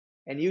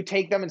and you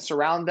take them and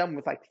surround them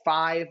with like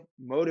five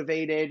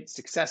motivated,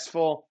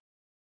 successful,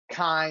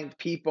 kind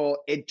people,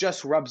 it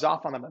just rubs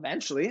off on them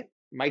eventually. It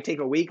might take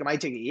a week, it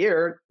might take a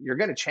year. You're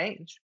going to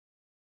change.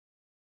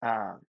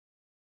 Um,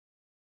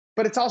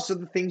 but it's also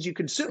the things you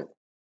consume.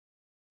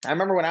 I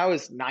remember when I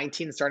was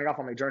 19 starting off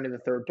on my journey to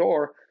the third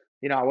door,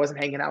 I wasn't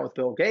hanging out with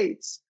Bill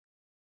Gates,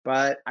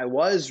 but I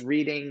was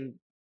reading,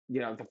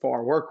 the 4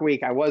 Hour Work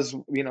Week. I was,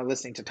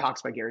 listening to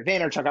talks by Gary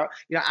Vaynerchuk.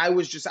 I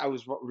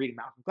was reading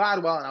Malcolm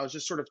Gladwell, and I was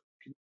just sort of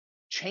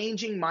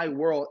changing my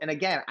world. And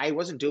again, I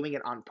wasn't doing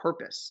it on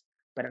purpose,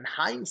 but in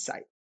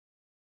hindsight,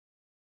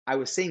 I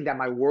was seeing that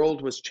my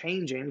world was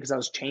changing because I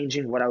was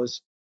changing what I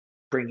was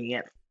bringing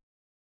in.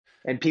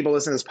 And people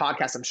listening to this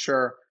podcast, I'm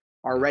sure,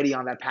 are already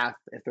on that path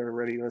if they're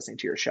already listening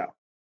to your show.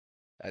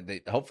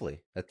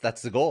 Hopefully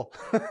that's the goal.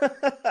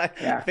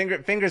 Yeah.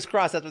 Fingers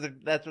crossed.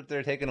 That's what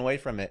they're taking away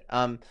from it.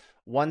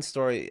 One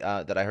story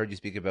that I heard you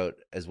speak about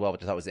as well,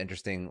 which I thought was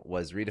interesting,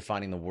 was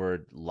redefining the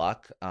word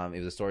luck. It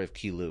was a story of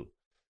Qilu.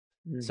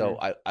 Mm-hmm. So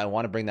I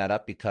want to bring that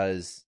up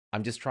because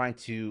I'm just trying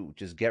to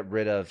just get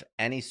rid of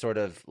any sort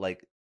of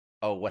like,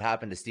 oh, what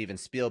happened to Steven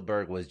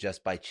Spielberg was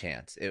just by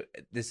chance.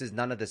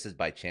 None of this is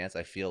by chance.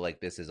 I feel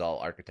like this is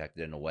all architected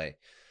in a way.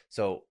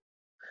 So,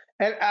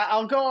 and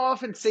I'll go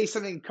off and say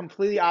something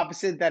completely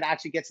opposite that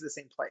actually gets to the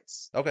same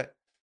place. Okay,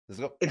 let's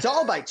go. It's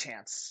all by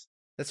chance.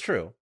 That's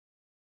true.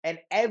 And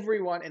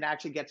everyone, and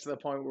actually gets to the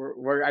point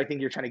where I think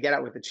you're trying to get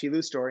at with the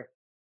Qilu story,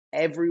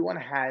 everyone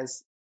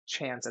has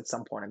chance at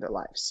some point in their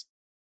lives.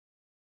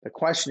 The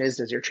question is,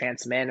 does your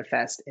chance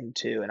manifest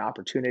into an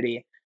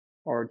opportunity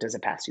or does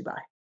it pass you by?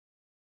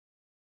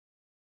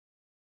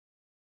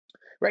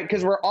 Right?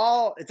 Because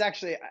it's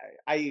actually,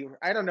 I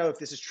don't know if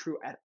this is true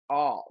at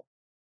all.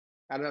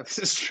 I don't know if this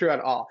is true at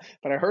all,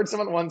 but I heard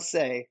someone once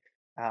say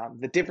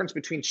the difference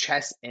between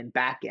chess and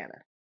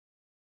backgammon.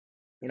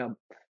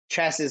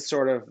 Chess is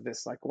sort of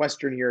this like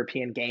Western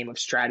European game of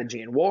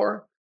strategy and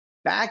war.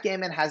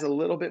 Backgammon has a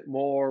little bit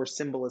more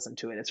symbolism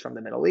to it. It's from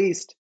the Middle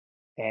East.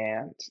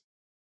 And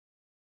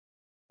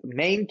the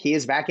main key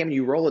is backgammon,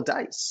 you roll a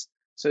dice.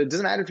 So it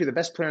doesn't matter if you're the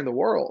best player in the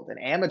world. An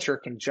amateur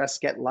can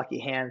just get lucky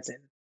hands in.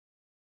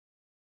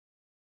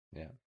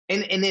 Yeah.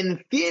 And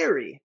in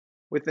theory,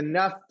 with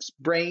enough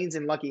brains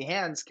and lucky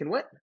hands, can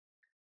win.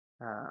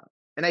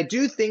 And I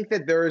do think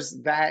that there's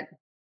that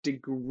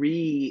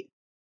degree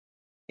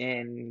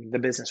in the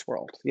business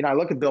world. I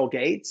look at Bill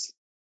Gates.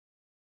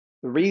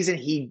 The reason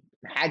he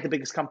had the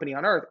biggest company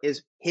on earth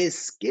is his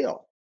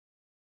skill.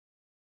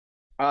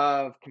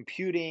 of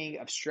computing,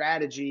 of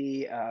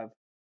strategy, of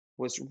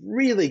was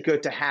really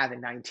good to have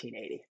in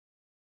 1980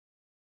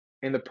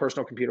 in the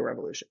personal computer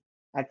revolution.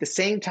 At the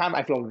same time,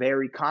 I feel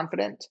very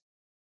confident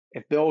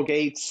if Bill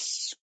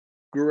Gates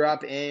grew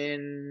up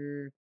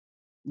in,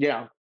 you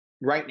know,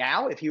 right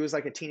now, if he was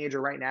like a teenager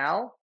right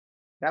now,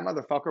 that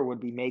motherfucker would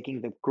be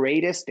making the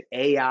greatest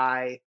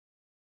AI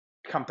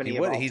He company of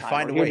would. all He'd time,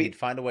 find or a he would way. He'd be,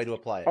 find a way to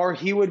apply it. or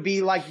he would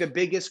be like the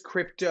biggest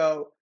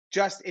crypto.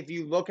 Just if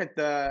you look at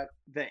the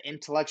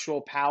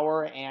intellectual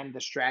power and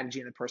the strategy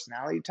and the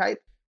personality type,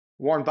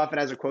 Warren Buffett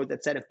has a quote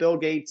that said, if Bill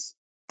Gates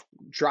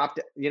dropped,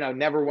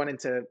 never went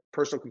into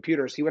personal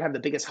computers, he would have the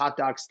biggest hot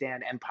dog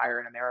stand empire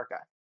in America.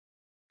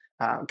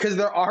 Because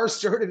there are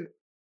certain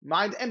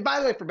minds, and by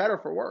the way, for better or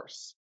for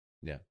worse,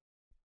 Yeah.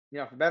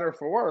 for better or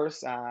for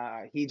worse,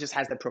 he just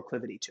has the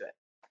proclivity to it.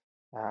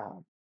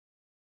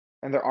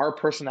 And there are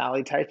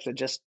personality types that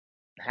just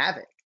have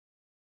it.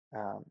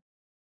 All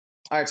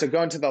right, so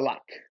going to the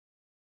luck,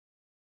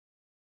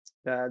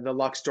 the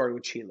luck story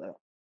with Chi Lu.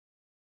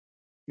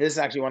 This is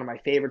actually one of my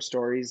favorite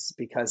stories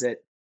because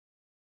it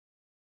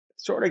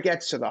sort of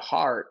gets to the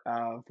heart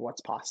of what's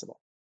possible.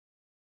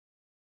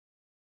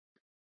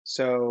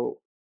 So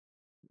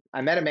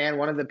I met a man,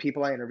 one of the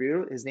people I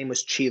interviewed, his name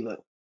was Chi Lu.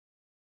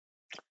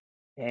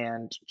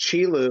 And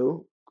Chi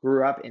Lu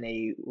grew up in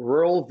a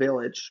rural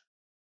village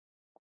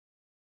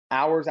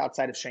hours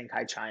outside of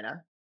Shanghai,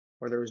 China,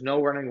 where there was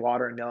no running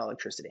water and no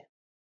electricity.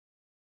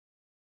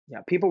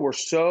 People were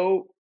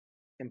so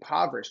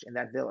impoverished in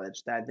that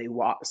village that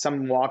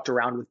some walked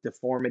around with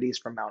deformities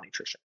from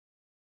malnutrition.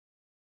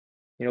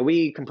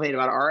 We complain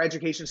about our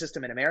education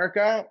system in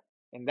America.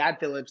 In that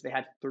village, they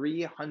had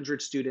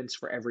 300 students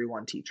for every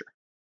one teacher.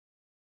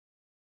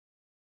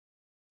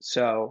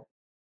 So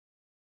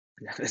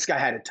this guy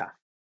had it tough.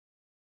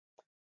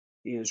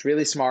 He was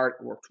really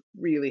smart, worked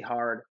really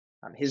hard.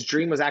 His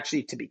dream was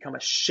actually to become a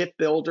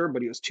shipbuilder,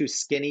 but he was too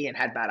skinny and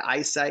had bad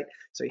eyesight.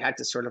 So he had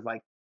to sort of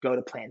like go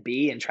to plan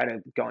B and try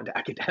to go into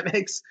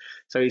academics.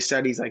 So he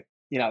studies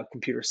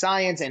computer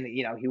science, and,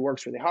 he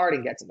works really hard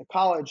and gets into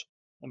college.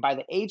 And by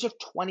the age of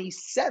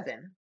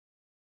 27,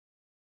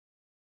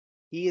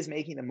 he is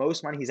making the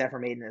most money he's ever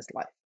made in his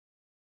life.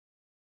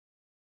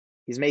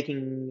 He's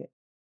making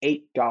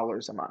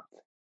 $8 a month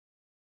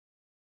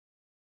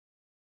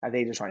at the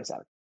age of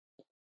 27.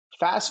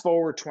 Fast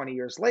forward 20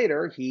 years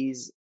later,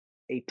 he's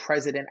a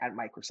president at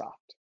Microsoft.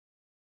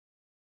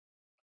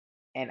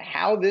 And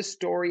how this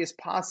story is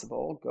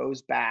possible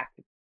goes back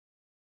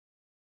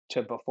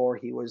to before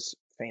he was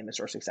famous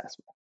or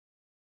successful.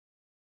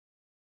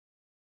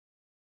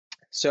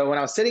 So when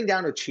I was sitting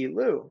down with Chi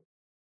Lu,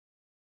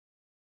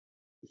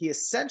 he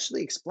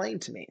essentially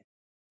explained to me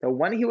that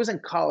when he was in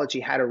college, he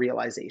had a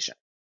realization.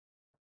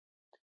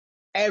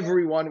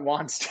 Everyone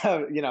wants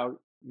to,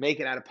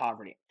 make it out of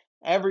poverty.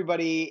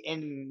 Everybody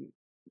in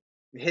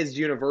his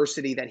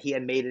university that he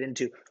had made it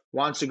into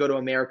wants to go to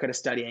America to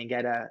study and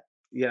get a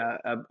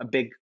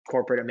big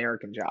corporate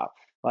American job.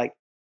 Like,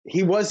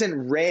 he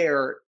wasn't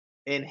rare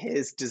in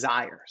his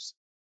desires.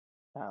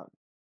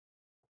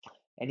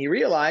 And he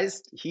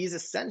realized he's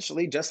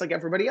essentially just like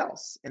everybody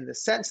else in the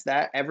sense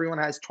that everyone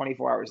has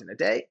 24 hours in a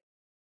day.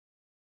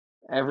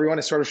 Everyone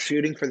is sort of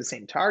shooting for the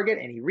same target.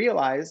 And he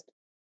realized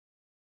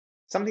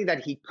something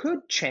that he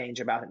could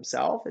change about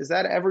himself is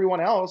that everyone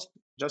else,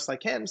 just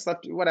like him,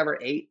 slept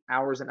 8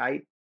 hours a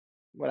night,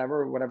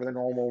 whatever the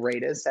normal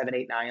rate is, 7,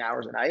 8, 9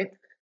 hours a night.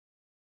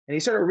 And he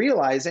started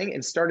realizing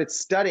and started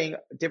studying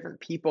different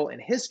people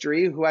in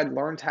history who had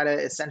learned how to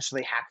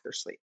essentially hack their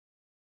sleep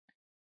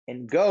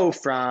and go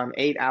from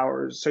 8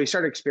 hours. So he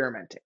started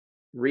experimenting,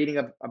 reading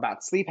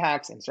about sleep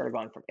hacks, and started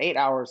going from 8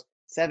 hours,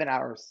 7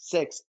 hours,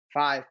 6,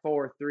 5,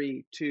 4,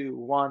 3, 2,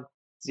 1,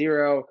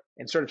 0,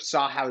 and sort of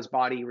saw how his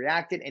body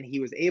reacted. And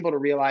he was able to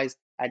realize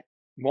at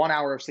 1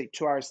 hour of sleep,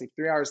 2 hours of sleep,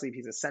 3 hours of sleep,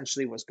 he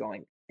essentially was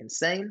going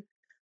insane.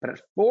 But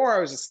at 4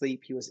 hours of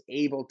sleep, he was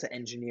able to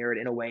engineer it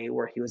in a way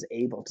where he was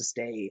able to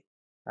stay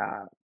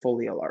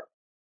fully alert.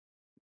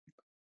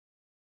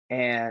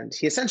 And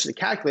he essentially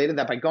calculated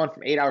that by going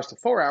from 8 hours to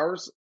 4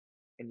 hours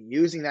and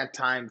using that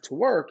time to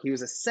work, he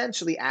was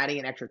essentially adding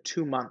an extra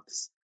 2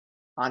 months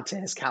onto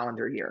his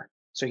calendar year.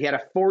 So he had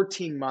a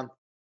 14-month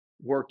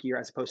work year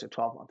as opposed to a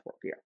 12-month work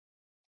year.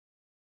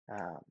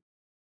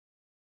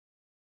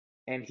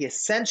 And he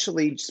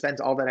essentially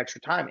spent all that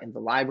extra time in the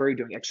library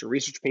doing extra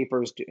research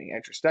papers, doing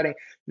extra studying,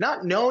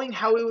 not knowing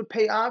how it would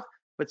pay off,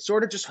 but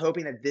sort of just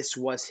hoping that this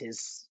was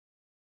his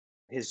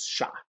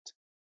shot.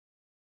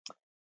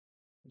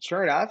 And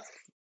sure enough,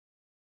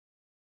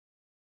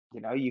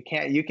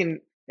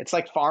 it's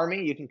like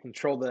farming. You can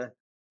control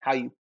how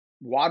you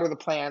water the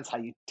plants, how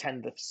you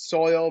tend the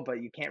soil,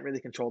 but you can't really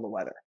control the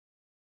weather.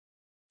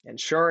 And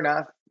sure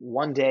enough,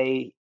 one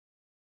day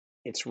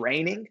it's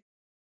raining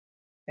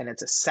and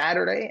it's a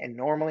Saturday. And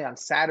normally on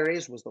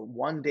Saturdays was the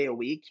one day a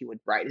week he would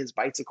ride his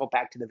bicycle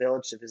back to the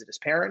village to visit his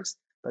parents.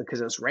 But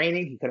because it was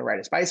raining, he couldn't ride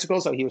his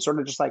bicycle. So he was sort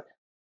of just like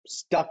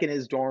stuck in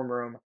his dorm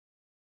room,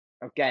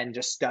 again,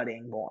 just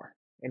studying more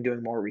and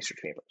doing more research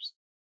papers.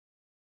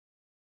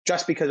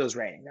 Just because it was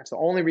raining. That's the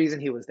only reason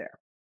he was there.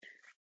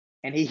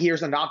 and he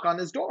hears a knock on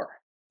his door.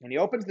 And he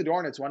opens the door,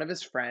 and it's one of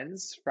his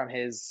friends from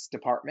his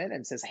department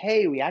and says,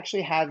 "Hey, we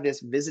actually have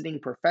this visiting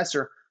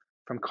professor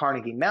from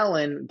Carnegie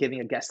Mellon giving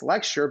a guest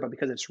lecture, but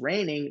because it's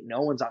raining,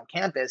 no one's on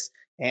campus,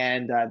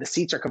 and the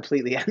seats are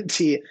completely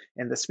empty,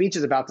 and the speech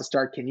is about to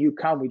start. Can you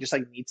come? We just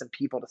need some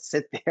people to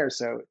sit there,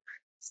 so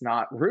it's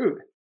not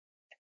rude."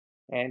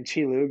 And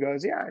Qilu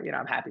goes, "Yeah,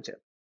 I'm happy to."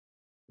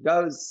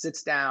 Goes,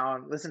 sits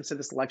down, listens to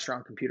this lecture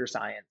on computer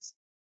science.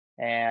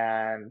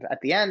 And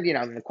at the end,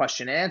 in the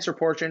question and answer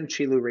portion,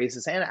 Qilu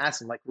raises his hand and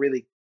asks him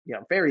really,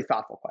 very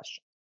thoughtful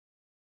question.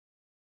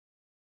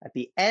 At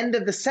the end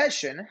of the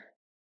session,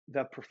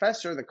 the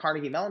professor, the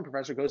Carnegie Mellon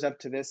professor, goes up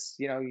to this,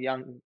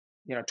 young,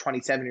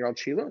 27-year-old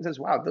Qilu and says,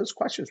 "Wow, those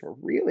questions were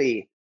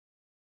really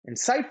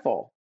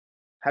insightful.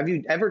 Have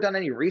you ever done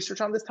any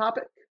research on this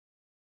topic?"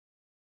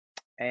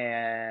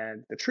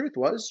 And the truth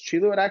was,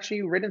 Qilu had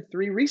actually written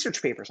 3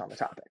 research papers on the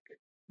topic.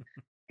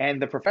 And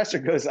the professor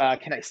goes,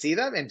 "Can I see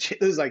them?" And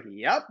Qilu's like,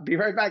 "Yep, be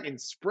right back," and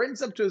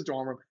sprints up to his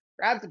dorm room,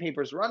 grabs the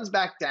papers, runs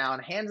back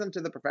down, hands them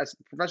to the professor.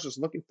 The professor's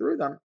looking through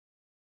them,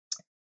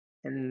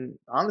 and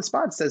on the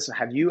spot says,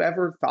 "Have you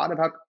ever thought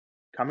about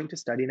coming to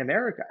study in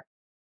America?"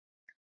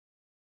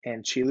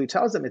 And Qilu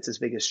tells him it's his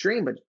biggest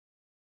dream, but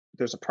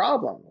there's a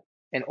problem.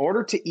 In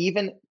order to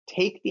even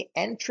take the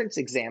entrance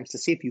exams to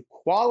see if you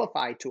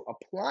qualify to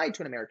apply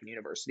to an American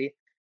university,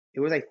 it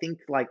was, I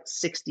think,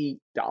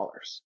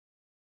 $60.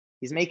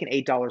 He's making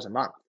 $8 a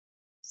month,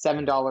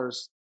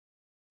 $7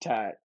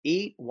 to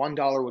eat,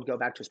 $1 would go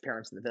back to his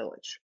parents in the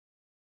village.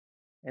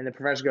 And the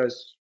professor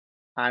goes,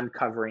 "I'm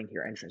covering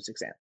your entrance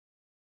exam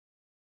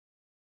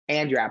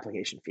and your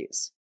application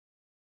fees."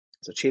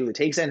 So Qilu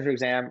takes the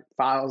entrance exam,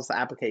 files the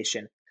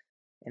application,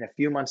 and a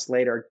few months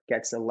later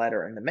gets a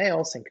letter in the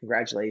mail saying,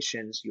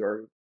 "Congratulations,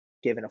 you're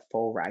given a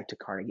full ride to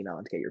Carnegie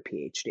Mellon to get your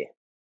PhD."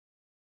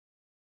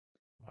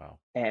 Wow.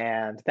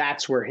 And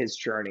that's where his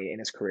journey in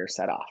his career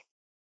set off.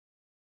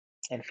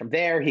 And from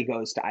there, he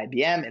goes to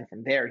IBM. And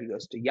from there, he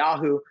goes to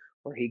Yahoo,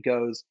 where he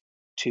goes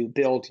to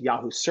build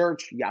Yahoo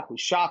Search, Yahoo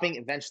Shopping,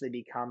 eventually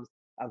becomes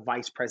a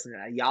vice president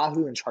at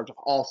Yahoo in charge of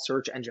all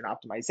search engine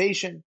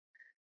optimization.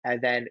 And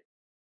then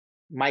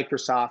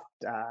Microsoft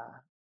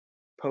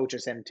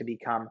poaches him to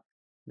become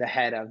the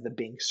head of the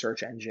Bing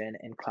search engine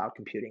and cloud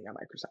computing at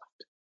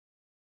Microsoft.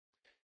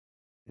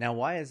 Now,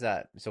 why is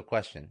that? So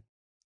question,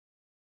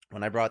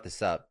 when I brought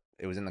this up,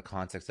 it was in the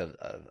context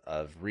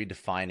of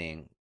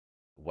redefining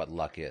what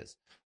luck is.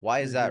 Why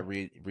is that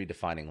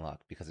redefining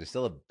luck? Because there's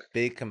still a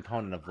big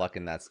component of luck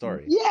in that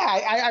story. Yeah,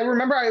 I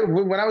remember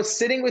when I was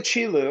sitting with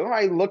Qilu,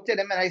 I looked at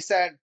him and I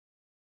said,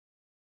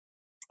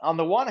 on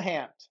the one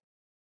hand,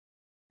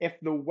 if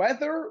the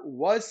weather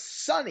was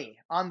sunny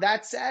on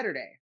that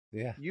Saturday,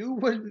 yeah,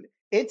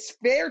 it's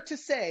fair to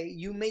say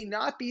you may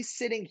not be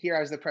sitting here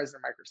as the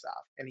president of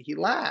Microsoft. And he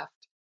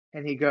laughed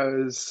and he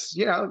goes,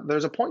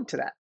 there's a point to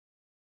that.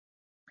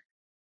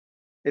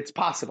 It's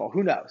possible.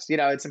 Who knows?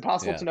 It's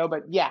impossible to know,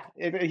 but yeah,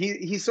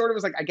 he sort of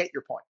was like, "I get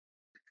your point."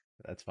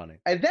 That's funny.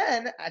 And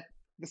then at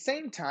the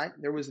same time,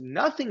 there was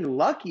nothing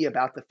lucky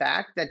about the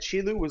fact that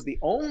Qilu was the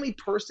only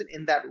person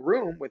in that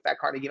room with that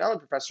Carnegie Mellon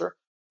professor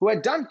who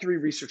had done 3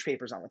 research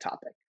papers on the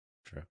topic.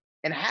 True.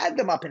 And had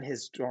them up in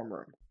his dorm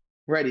room,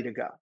 ready to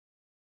go.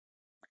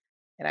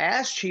 And I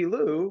asked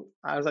Qilu,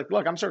 I was like,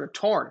 "Look, I'm sort of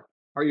torn.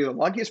 Are you the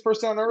luckiest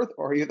person on earth,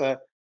 or are you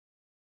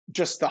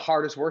just the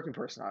hardest working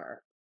person on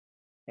earth?"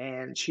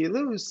 And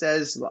Qilu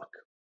says, "Look,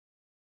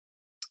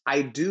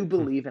 I do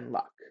believe in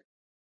luck.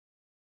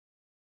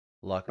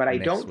 But I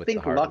don't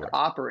think luck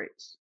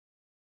operates."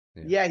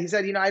 Yeah, he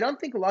said, "I don't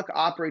think luck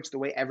operates the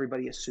way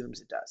everybody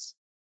assumes it does."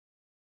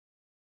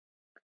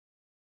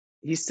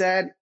 He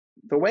said,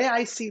 "The way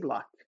I see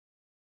luck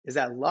is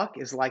that luck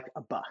is like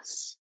a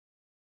bus.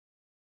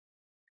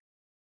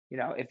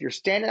 If you're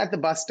standing at the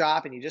bus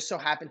stop and you just so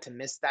happen to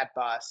miss that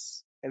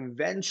bus,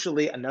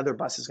 eventually another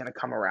bus is going to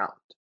come around.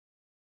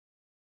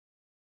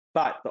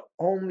 But the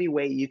only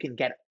way you can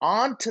get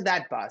onto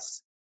that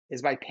bus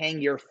is by paying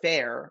your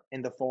fare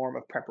in the form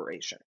of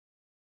preparation.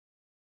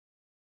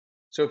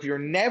 So if you're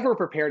never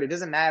prepared, it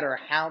doesn't matter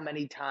how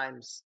many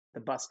times the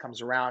bus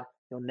comes around,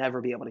 you'll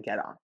never be able to get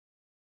on."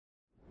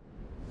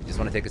 I just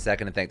want to take a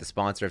second and thank the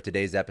sponsor of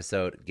today's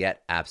episode,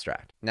 Get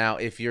Abstract. Now,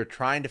 if you're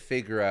trying to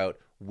figure out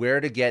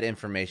where to get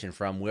information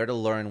from, where to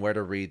learn, where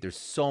to read, there's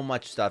so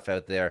much stuff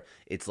out there.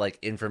 It's like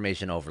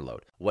information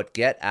overload. What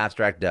Get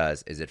Abstract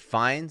does is it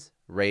finds,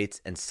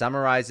 rates, and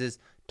summarizes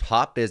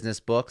top business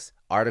books,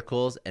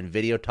 articles, and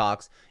video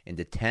talks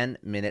into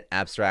 10-minute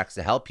abstracts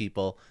to help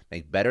people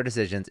make better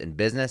decisions in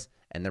business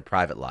and their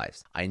private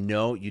lives. I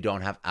know you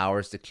don't have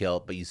hours to kill,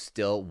 but you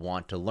still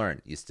want to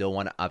learn. You still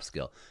want to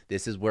upskill.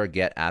 This is where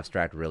Get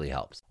Abstract really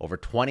helps. Over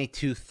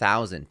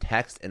 22,000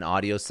 text and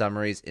audio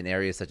summaries in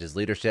areas such as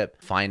leadership,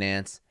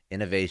 finance,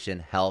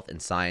 innovation, health,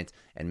 and science,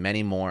 and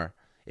many more.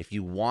 If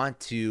you want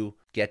to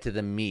get to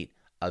the meat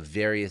of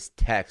various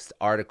text,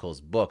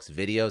 articles, books,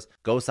 videos,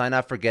 go sign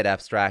up for Get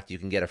Abstract. You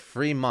can get a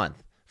free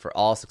month for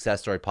all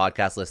Success Story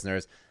podcast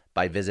listeners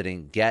by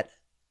visiting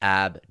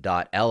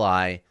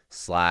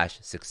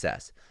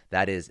getab.li/success.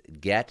 That is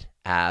getab.li/success.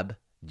 getab,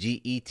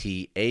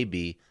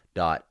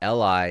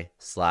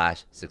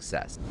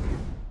 getab.li/success.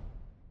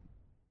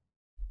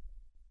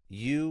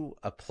 You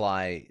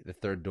apply the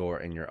third door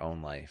in your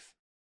own life.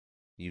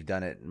 You've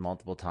done it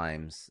multiple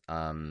times.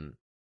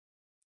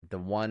 The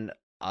one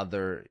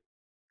other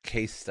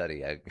case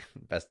study,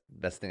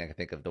 best thing I can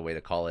think of, the way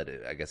to call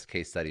it, I guess, a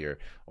case study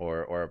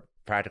or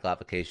practical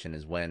application,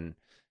 is when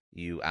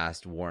you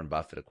asked Warren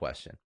Buffett a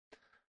question.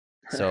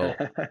 So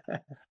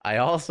I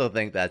also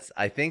think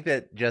I think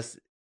that just,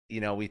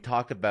 we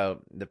talk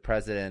about the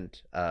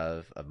president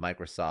of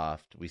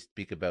Microsoft, we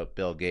speak about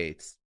Bill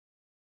Gates,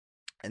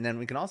 and then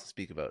we can also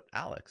speak about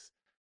Alex,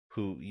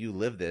 who you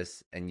live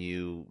this and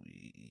you've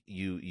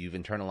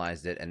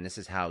internalized it, and this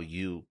is how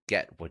you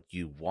get what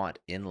you want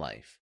in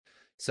life.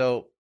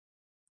 So,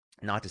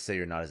 not to say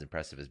you're not as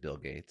impressive as Bill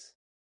Gates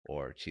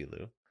or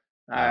Qilu.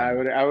 I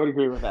would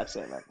agree with that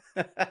statement.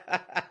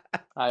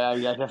 I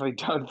definitely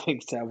don't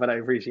think so, but I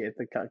appreciate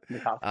the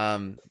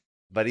compliment.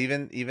 But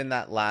even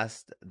that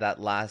last,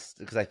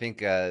 because I think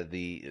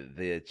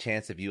the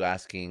chance of you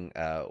asking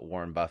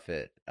Warren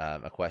Buffett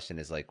a question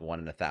is like 1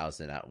 in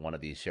 1,000 at one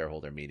of these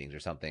shareholder meetings or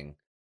something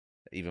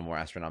even more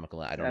astronomical.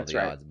 I don't know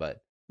the odds,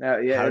 but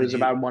yeah, it was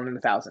about 1 in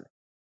 1,000.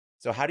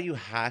 So how do you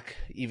hack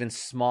even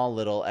small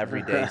little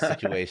everyday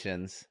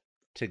situations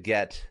to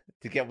get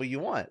what you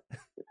want?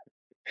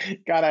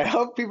 God, I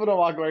hope people don't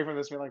walk away from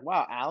this being like,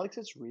 wow, Alex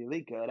is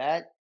really good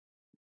at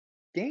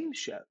game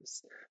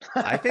shows.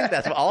 I think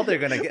that's all they're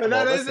gonna get. But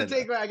that is a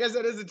takeaway. I guess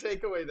that is a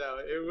takeaway, though.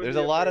 There's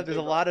a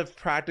lot of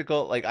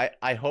practical. Like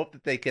I hope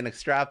that they can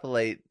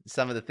extrapolate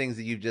some of the things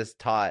that you've just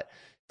taught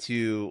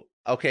to.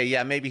 Okay,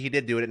 yeah, maybe he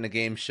did do it in a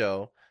game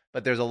show,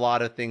 but there's a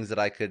lot of things that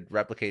I could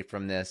replicate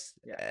from this.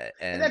 Yeah.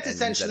 And that's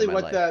essentially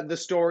what the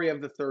story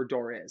of the third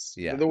door is.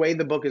 Yeah. The way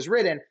the book is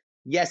written.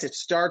 Yes, it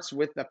starts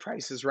with the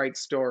Price is Right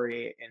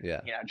story in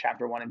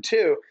chapter 1 and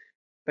 2,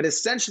 but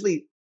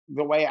essentially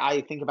the way I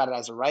think about it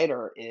as a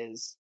writer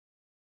is,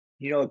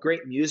 a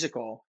great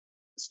musical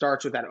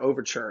starts with that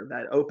overture,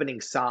 that opening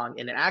song,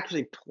 and it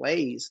actually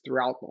plays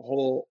throughout the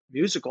whole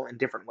musical in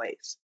different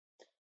ways.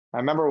 I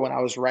remember when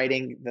I was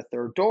writing The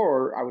Third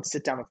Door, I would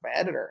sit down with my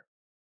editor,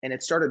 and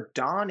it started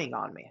dawning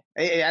on me.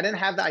 I didn't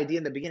have the idea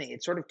in the beginning.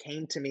 It sort of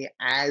came to me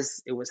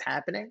as it was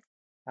happening.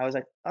 I was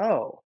like,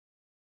 oh,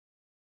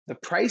 the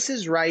Price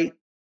is Right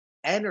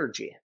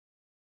energy.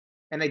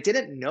 And I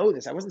didn't know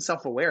this. I wasn't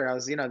self-aware. I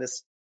was,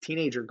 this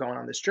teenager going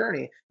on this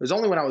journey. It was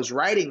only when I was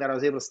writing that I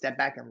was able to step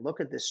back and look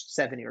at this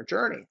 7-year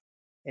journey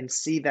and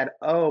see that,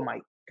 oh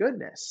my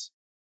goodness,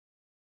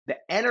 the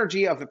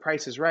energy of the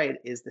Price is Right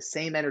is the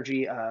same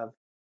energy of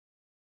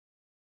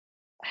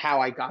how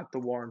I got the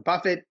Warren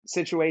Buffett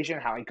situation,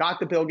 how I got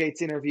the Bill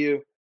Gates interview,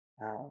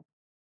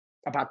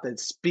 about the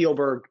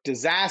Spielberg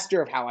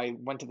disaster, of how I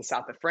went to the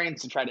south of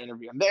France to try to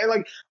interview him there.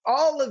 Like,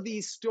 all of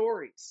these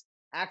stories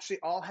actually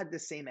all had the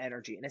same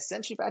energy. And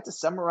essentially, if I had to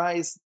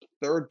summarize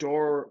third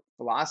door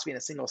philosophy in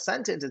a single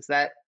sentence, it's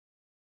that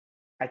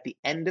at the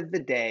end of the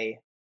day,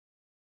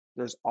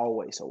 there's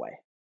always a way.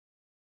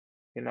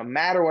 No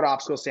matter what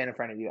obstacles stand in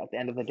front of you, at the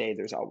end of the day,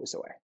 there's always a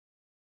way.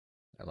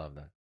 I love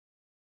that.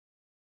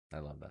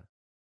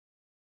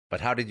 But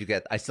how did you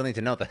get? I still need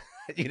to know that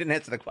you didn't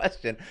answer the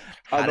question.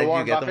 How did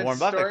you get the Warren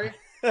Buffett story?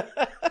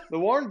 The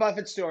Warren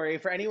Buffett story,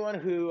 for anyone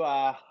who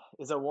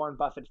is a Warren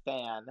Buffett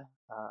fan,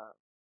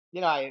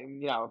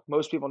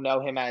 most people know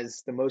him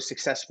as the most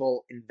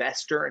successful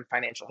investor in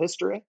financial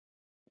history.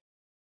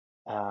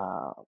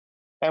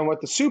 And what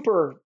the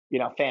super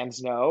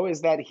fans know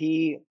is that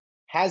he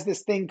has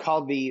this thing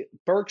called the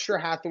Berkshire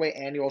Hathaway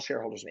annual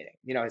shareholders meeting.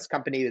 His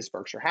company is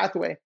Berkshire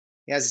Hathaway.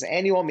 He has this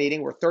annual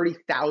meeting where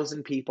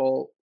 30,000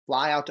 people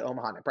fly out to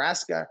Omaha,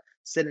 Nebraska,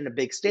 sit in a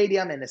big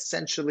stadium, and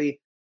essentially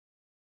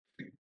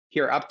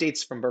hear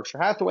updates from Berkshire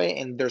Hathaway.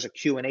 And there's a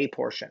Q&A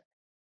portion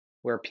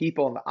where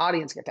people in the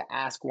audience get to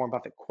ask Warren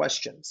Buffett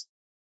questions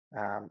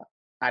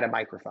at a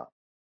microphone.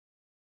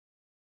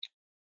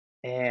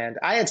 And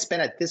I had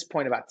spent at this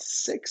point about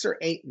 6 or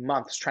 8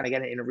 months trying to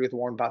get an interview with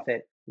Warren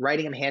Buffett,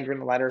 writing him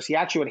handwritten letters. He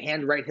actually would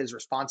handwrite his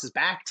responses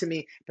back to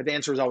me, but the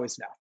answer was always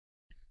no.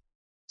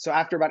 So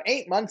after about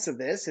 8 months of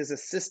this, his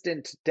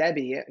assistant,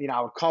 Debbie,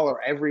 I would call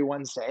her every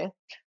Wednesday.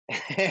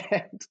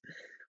 And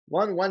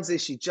one Wednesday,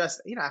 she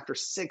just, after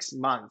 6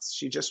 months,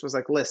 she just was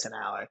like, listen,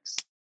 Alex,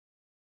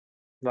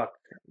 look,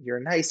 you're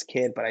a nice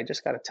kid, but I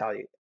just got to tell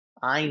you,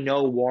 I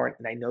know Warren,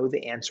 and I know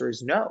the answer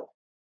is no.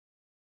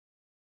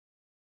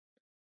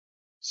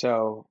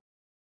 So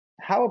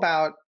how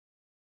about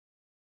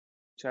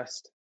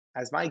just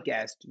as my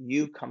guest,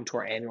 you come to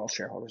our annual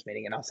shareholders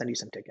meeting and I'll send you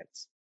some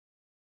tickets.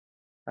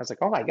 I was like,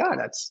 oh my God,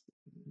 that's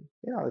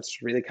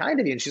really kind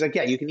of you. And she's like,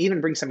 yeah, you can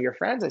even bring some of your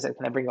friends. I said,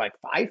 can I bring like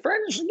 5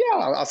 friends? She's like, yeah,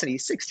 I'll send you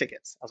 6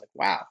 tickets. I was like,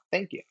 wow,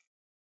 thank you.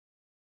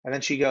 And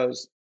then she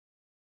goes,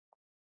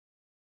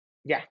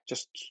 yeah,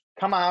 just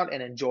come out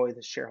and enjoy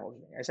the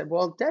shareholders meeting. I said,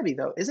 well, Debbie,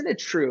 though, isn't it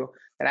true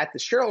that at the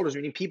shareholders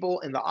meeting,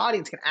 people in the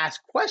audience can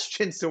ask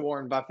questions to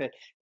Warren Buffett,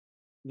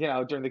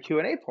 during the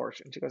Q&A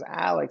portion? She goes,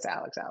 Alex.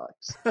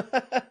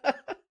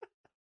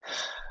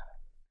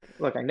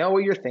 look, I know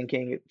what you're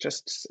thinking.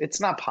 It's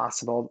not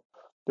possible.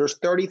 There's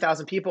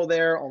 30,000 people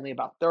there. Only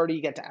about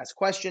 30 get to ask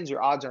questions.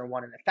 Your odds are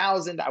 1 in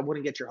 1,000. I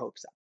wouldn't get your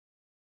hopes up.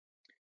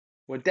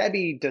 What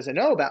Debbie doesn't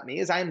know about me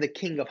is I am the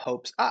king of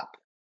hopes up.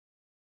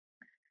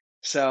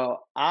 So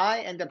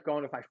I end up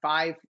going with my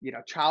 5,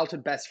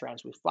 childhood best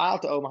friends. We fly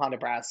out to Omaha,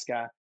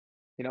 Nebraska.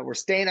 We're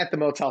staying at the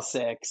Motel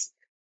 6,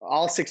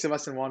 all 6 of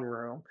us in one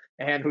room,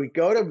 and we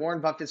go to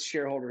Warren Buffett's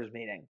shareholders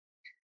meeting.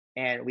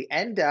 And we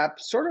end up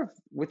sort of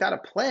without a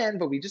plan,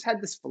 but we just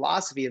had this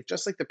philosophy of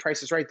just like the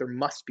Price is Right, there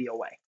must be a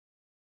way.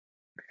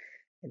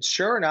 And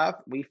sure enough,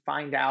 we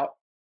find out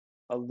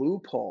a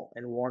loophole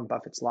in Warren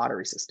Buffett's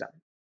lottery system.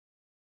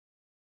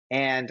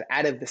 And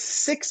out of the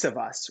 6 of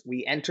us,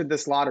 we entered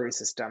this lottery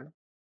system.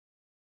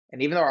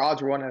 And even though our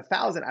odds were 1 in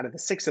 1,000, out of the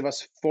 6 of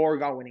us, 4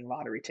 got winning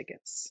lottery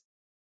tickets.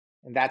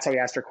 And that's how we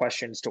asked our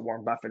questions to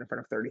Warren Buffett in front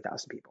of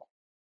 30,000 people.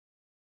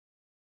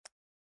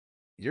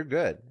 You're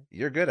good.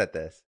 You're good at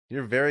this.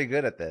 You're very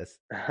good at this.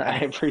 I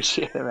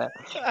appreciate it, man.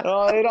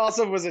 Well, it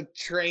also was a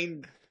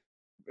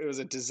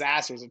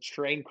disaster. It was a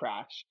train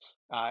crash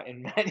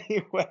in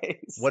many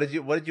ways. What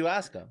did you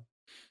ask him?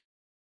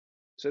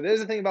 So there's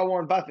the thing about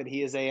Warren Buffett.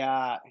 He's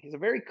a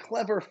very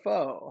clever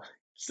foe.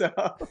 So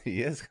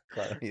he is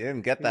clever. He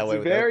didn't get that way.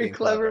 He's a very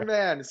clever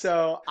man.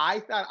 So I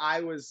thought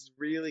I was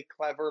really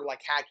clever,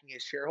 like hacking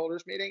his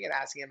shareholders meeting and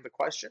asking him the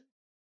question.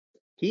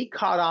 He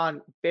caught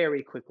on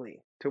very quickly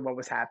to what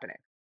was happening,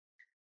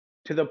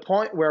 to the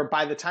point where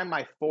by the time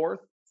my 4th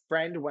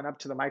friend went up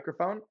to the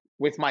microphone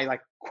with my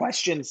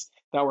questions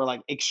that were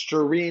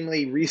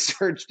extremely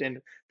researched and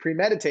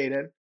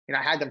premeditated,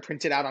 I had them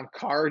printed out on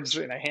cards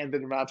and I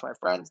handed them out to my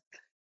friends.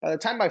 By the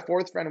time my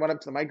 4th friend went up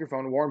to the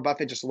microphone, Warren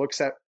Buffett just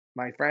looks at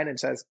my friend and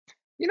says,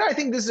 I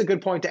think this is a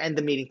good point to end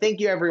the meeting.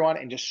 Thank you, everyone,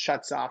 and just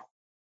shuts off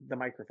the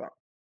microphone.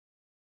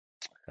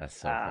 That's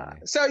so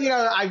funny. So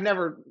I've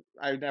never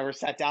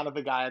sat down with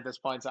the guy at this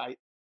point. So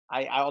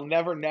I'll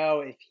never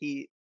know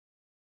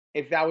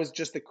if that was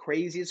just the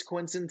craziest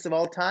coincidence of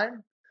all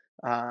time.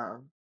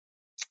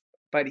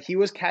 But he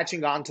was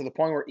catching on to the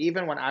point where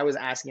even when I was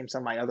asking him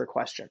some of my other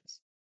questions,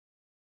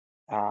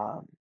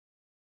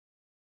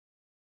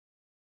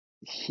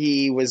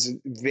 he was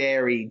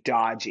very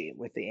dodgy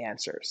with the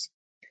answers.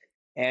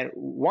 And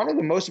one of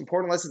the most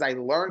important lessons I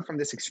learned from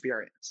this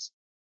experience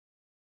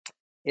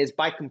is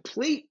by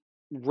complete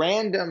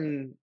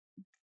random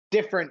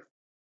different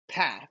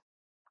path,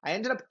 I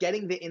ended up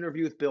getting the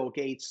interview with Bill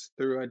Gates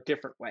through a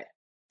different way.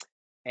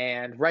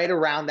 And right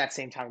around that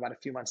same time, about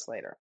a few months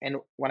later. And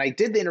when I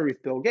did the interview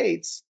with Bill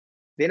Gates,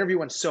 the interview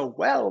went so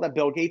well that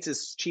Bill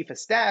Gates' chief of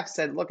staff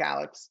said, look,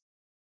 Alex,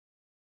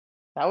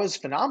 that was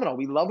phenomenal.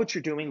 We love what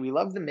you're doing. We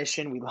love the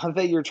mission. We love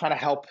that you're trying to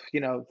help,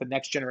 the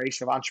next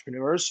generation of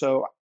entrepreneurs.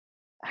 So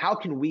how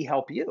can we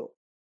help you?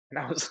 And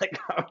I was like,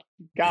 oh,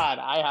 God,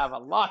 I have a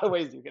lot of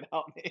ways you can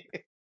help me.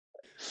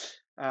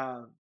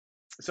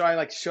 So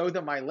I showed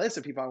them my list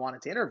of people I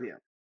wanted to interview.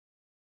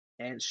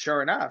 And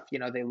sure enough,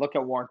 they look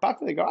at Warren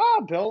Buffett, they go,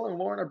 oh, Bill and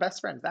Warren are best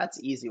friends. That's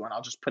an easy one.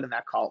 I'll just put in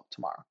that call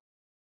tomorrow.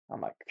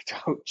 I'm like,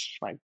 oh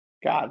my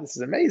God, this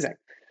is amazing.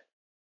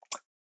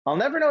 I'll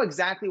never know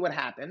exactly what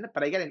happened,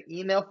 but I get an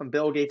email from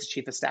Bill Gates'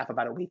 chief of staff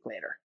about a week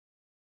later.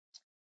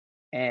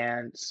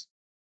 And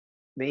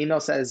the email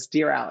says,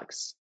 Dear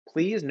Alex,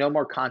 please no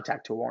more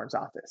contact to Warren's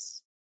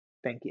office.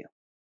 Thank you.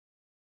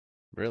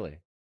 Really?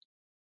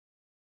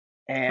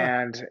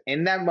 And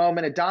in that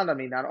moment, it dawned on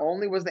me, not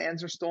only was the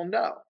answer still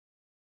no,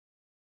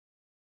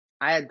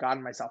 I had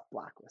gotten myself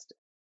blacklisted.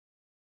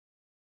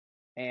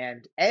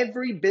 And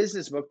every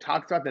business book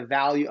talks about the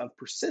value of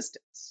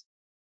persistence.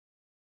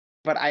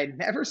 But I had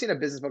never seen a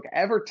business book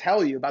ever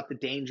tell you about the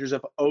dangers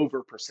of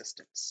over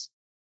persistence,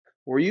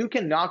 where you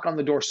can knock on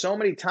the door so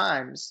many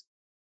times,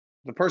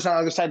 the person on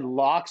the other side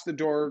locks the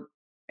door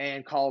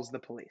and calls the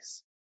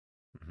police.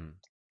 Mm-hmm.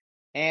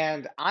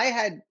 And I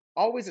had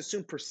always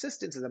assumed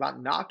persistence is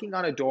about knocking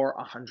on a door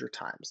 100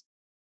 times.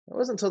 It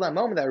wasn't until that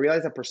moment that I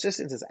realized that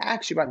persistence is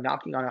actually about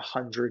knocking on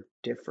 100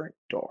 different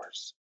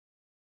doors.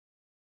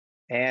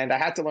 And I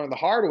had to learn the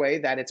hard way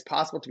that it's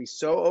possible to be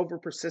so over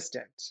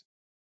persistent.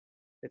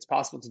 It's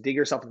possible to dig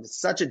yourself into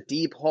such a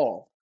deep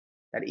hole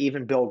that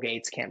even Bill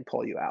Gates can't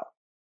pull you out.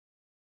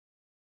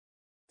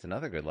 It's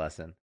another good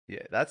lesson.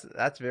 Yeah,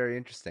 that's very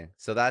interesting.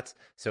 So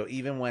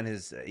even when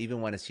his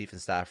chief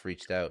of staff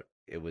reached out,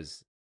 it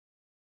was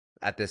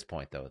at this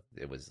point though,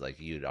 it was like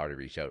you'd already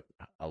reached out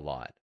a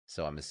lot.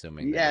 So I'm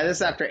assuming. Yeah, this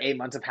is after 8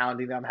 months of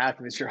hounding them,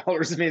 having the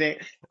shareholders meeting.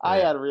 Yeah. I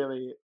had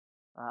really.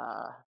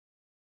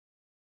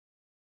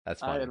 That's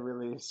funny. I had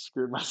really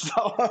screwed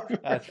myself up.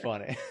 That's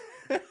funny.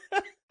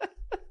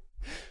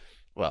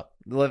 Well,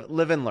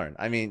 live and learn.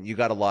 I mean, you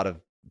got a lot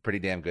of pretty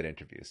damn good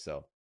interviews,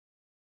 so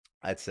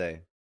I'd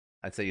say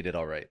you did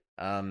all right.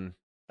 All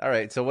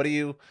right. So what do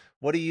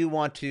you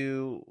want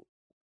to,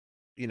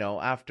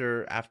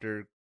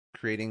 after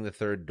creating the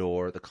third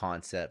door, the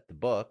concept, the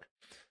book,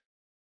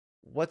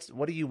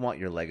 what do you want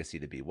your legacy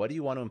to be? What do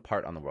you want to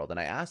impart on the world? And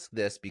I ask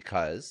this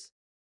because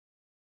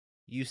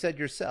you said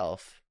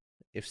yourself,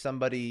 if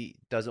somebody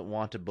doesn't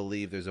want to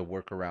believe there's a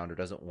workaround or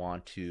doesn't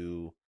want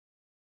to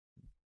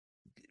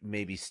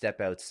maybe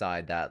step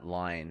outside that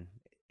line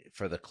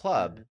for the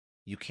club, Mhm.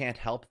 you can't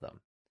help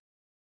them.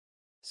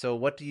 So,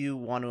 what do you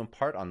want to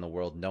impart on the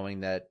world,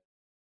 knowing that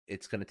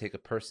it's going to take a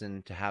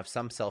person to have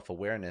some self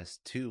awareness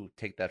to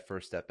take that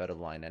first step out of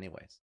line,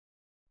 anyways?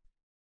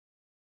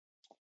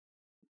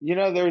 You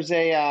know, there's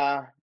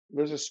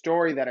a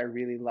story that I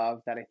really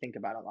love that I think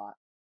about a lot.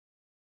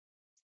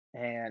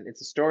 And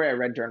it's a story I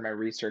read during my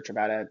research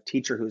about a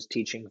teacher who's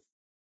teaching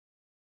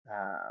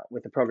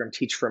with the program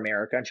Teach for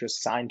America, and she was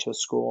assigned to a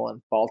school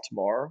in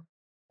Baltimore.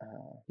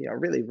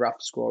 Really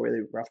rough school,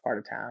 really rough part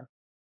of town,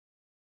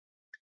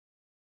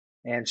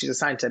 and she's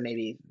assigned to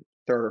maybe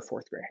third or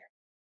fourth grade.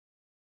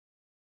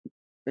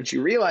 And she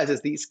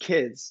realizes these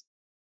kids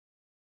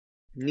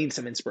need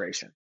some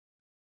inspiration.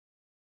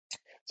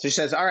 So she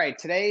says, "All right,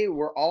 today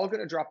we're all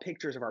going to draw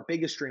pictures of our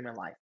biggest dream in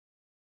life.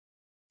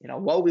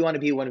 What we want to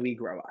be when we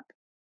grow up."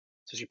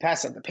 So she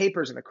passes out the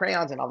papers and the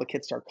crayons, and all the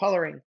kids start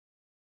coloring,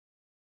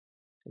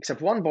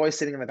 except one boy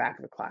sitting in the back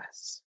of the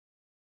class.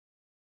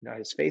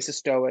 His face is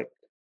stoic.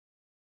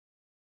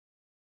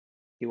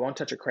 He won't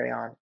touch a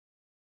crayon.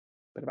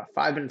 But about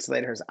 5 minutes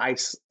later,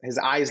 his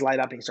eyes light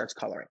up and he starts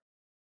coloring.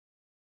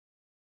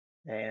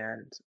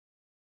 And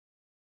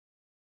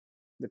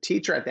the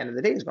teacher at the end of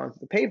the day is going through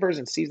the papers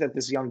and sees that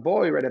this young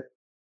boy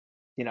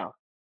you know,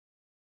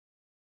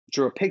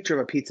 drew a picture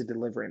of a pizza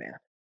delivery man.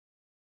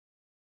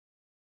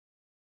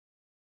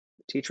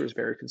 The teacher was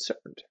very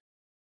concerned.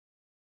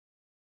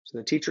 So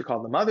the teacher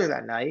called the mother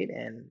that night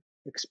and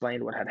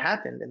explained what had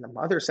happened. And the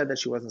mother said that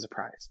she wasn't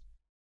surprised.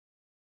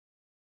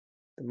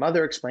 The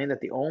mother explained that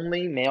the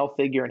only male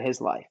figure in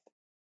his life,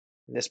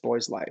 in this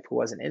boy's life, who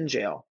wasn't in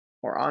jail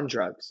or on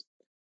drugs,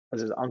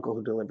 was his uncle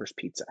who delivers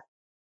pizza.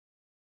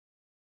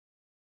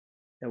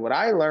 And what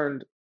I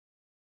learned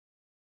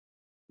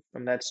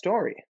from that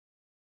story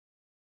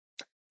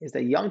is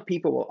that young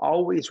people will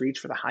always reach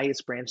for the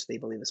highest branch they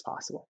believe is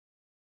possible.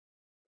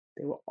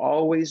 They will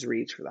always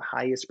reach for the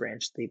highest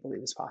branch they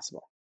believe is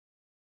possible.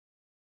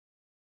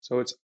 So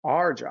it's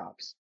our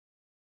jobs,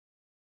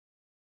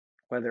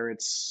 whether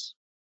it's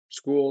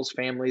schools,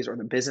 families, or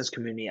the business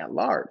community at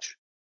large,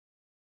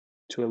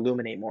 to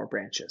illuminate more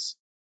branches.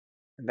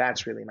 And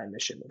that's really my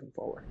mission moving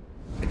forward.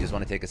 I just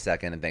want to take a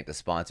second and thank the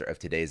sponsor of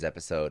today's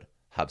episode,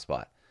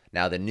 HubSpot.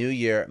 Now, the new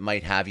year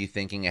might have you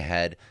thinking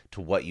ahead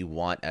to what you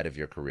want out of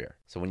your career.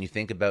 So when you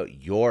think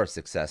about your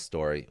success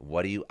story,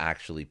 what do you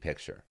actually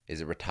picture? Is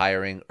it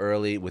retiring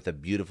early with a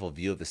beautiful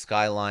view of the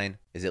skyline?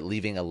 Is it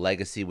leaving a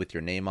legacy with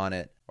your name on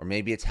it? Or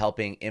maybe it's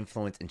helping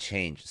influence and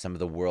change some of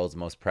the world's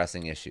most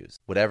pressing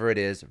issues. Whatever it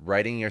is,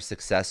 writing your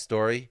success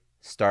story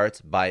starts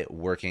by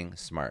working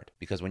smart,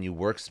 because when you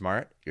work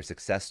smart, your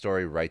success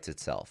story writes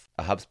itself.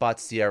 A HubSpot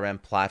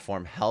CRM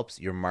platform helps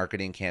your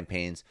marketing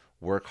campaigns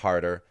work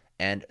harder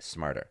and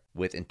smarter.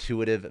 With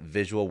intuitive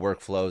visual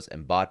workflows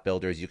and bot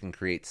builders, you can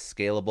create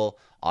scalable,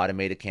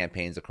 automated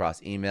campaigns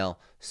across email,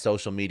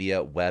 social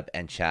media, web,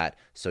 and chat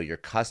so your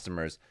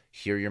customers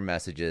hear your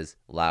messages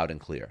loud and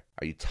clear.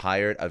 Are you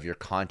tired of your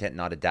content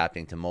not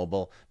adapting to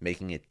mobile,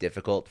 making it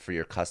difficult for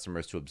your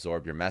customers to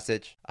absorb your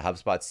message? A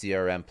HubSpot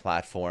CRM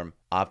platform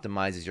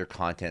optimizes your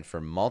content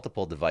for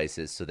multiple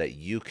devices so that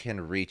you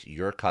can reach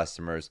your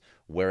customers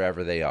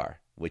wherever they are,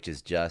 which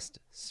is just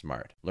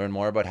smart. Learn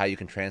more about how you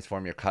can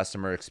transform your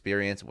customer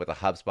experience with a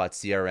HubSpot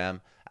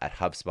CRM at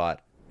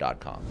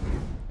HubSpot.com.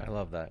 I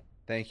love that.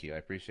 Thank you. I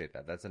appreciate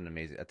that. That's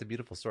a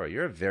beautiful story.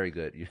 You're a very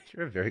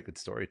good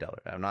storyteller.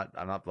 I'm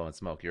not blowing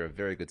smoke. You're a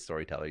very good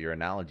storyteller. Your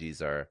analogies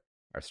are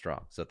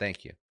strong. So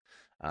thank you.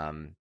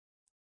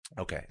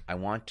 Okay. I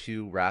want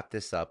to wrap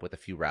this up with a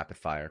few rapid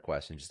fire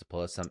questions just to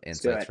pull out some Let's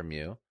do insights it. from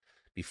you.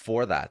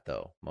 Before that,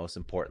 though, most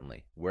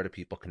importantly, where do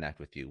people connect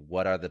with you?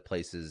 What are the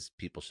places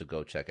people should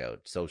go check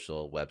out?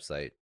 Social,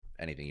 website,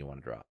 anything you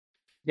want to drop?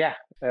 Yeah.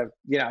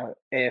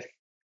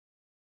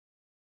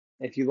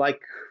 If you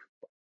like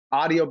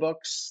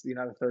audiobooks,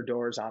 the third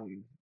door is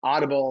on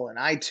Audible and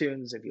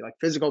iTunes. If you like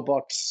physical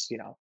books,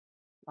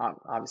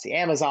 obviously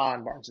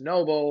Amazon, Barnes and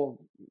Noble,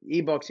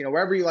 ebooks,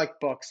 wherever you like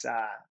books,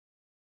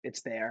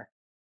 it's there.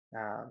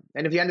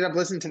 And if you ended up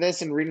listening to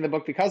this and reading the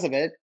book because of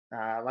it,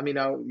 let me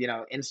know.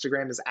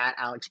 Instagram is at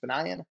Alex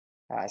Benayan.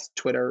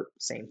 Twitter,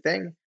 same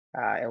thing.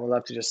 And we'd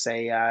love to just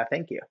say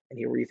thank you and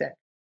hear what you think.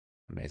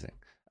 Amazing.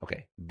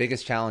 Okay.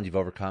 Biggest challenge you've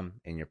overcome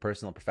in your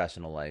personal,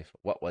 professional life.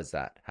 What was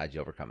that? How'd you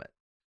overcome it?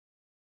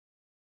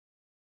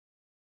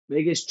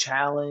 Biggest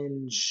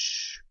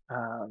challenge.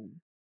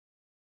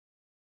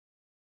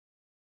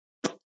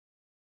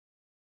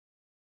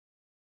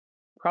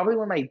 Probably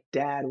when my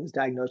dad was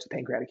diagnosed with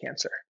pancreatic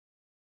cancer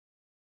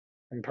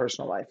in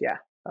personal life. Yeah,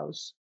 that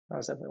was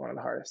definitely one of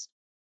the hardest.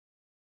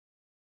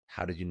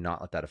 How did you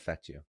not let that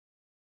affect you,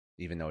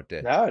 even though it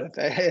did? No,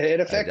 it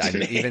affected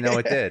me. Even though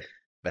it did,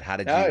 but how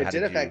did No, you? it How did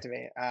did affect you?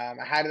 me.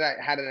 How did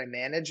I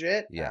manage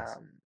it? Yes.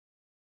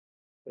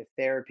 With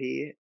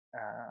therapy,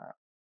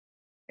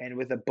 and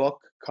with a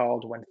book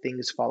called When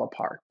Things Fall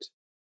Apart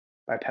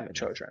by Pema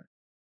Amazing.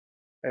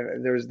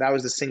 Chodron. That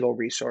was the single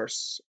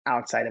resource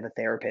outside of a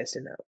therapist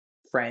and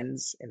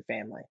friends and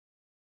family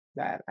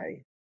that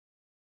I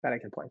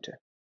can point to.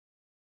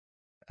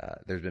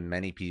 There's been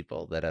many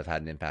people that have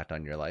had an impact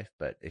on your life,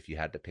 but if you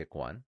had to pick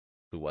one,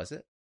 who was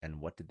it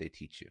and what did they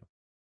teach you?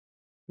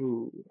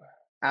 Ooh.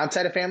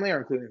 Outside of family or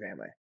including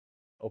family?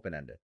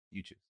 Open-ended.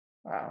 You choose.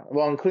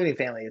 Well, including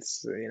family,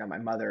 it's my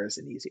mother is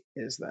the.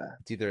 It's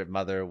either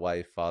mother,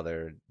 wife,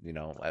 father,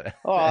 Oh,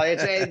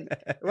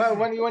 well,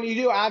 when you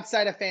do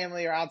outside of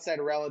family or outside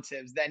of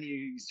relatives, then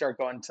you start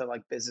going to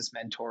like business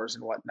mentors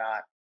and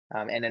whatnot,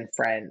 and then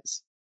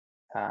friends.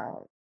 Do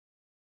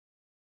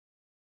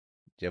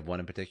you have one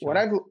in particular? What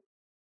I've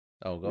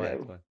Oh, go ahead.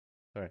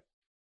 Sorry.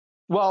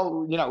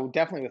 Well,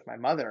 definitely with my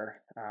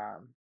mother.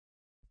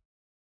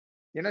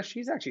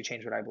 She's actually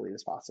changed what I believe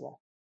is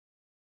possible.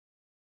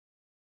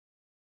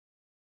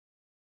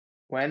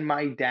 When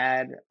my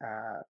dad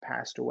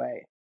passed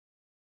away,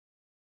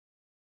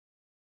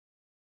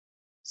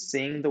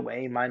 seeing the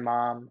way my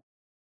mom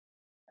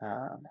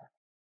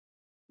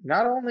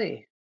not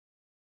only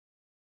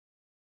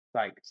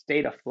like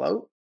stayed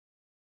afloat,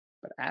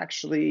 but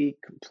actually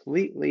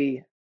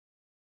completely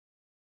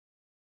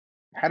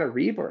had a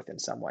rebirth in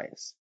some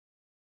ways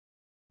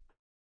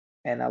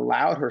and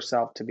allowed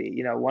herself to be,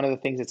 one of the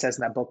things it says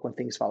in that book, When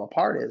Things Fall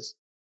Apart, is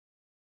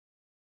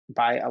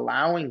by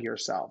allowing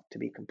yourself to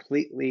be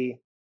completely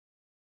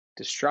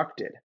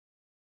destructed,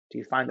 do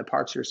you find the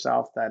parts of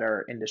yourself that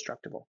are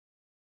indestructible.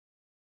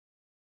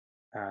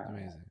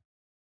 Amazing.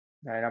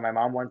 I know my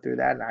mom went through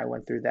that and I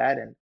went through that,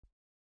 and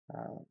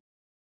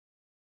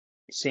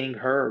seeing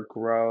her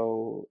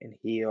grow and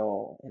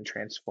heal and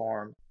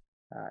transform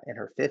in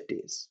her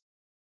 50s,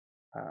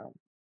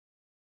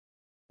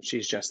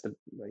 she's just the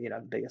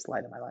biggest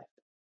light in my life.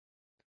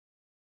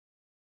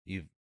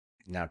 You've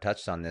now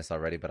touched on this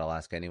already, but I'll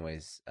ask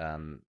anyways.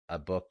 A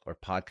book or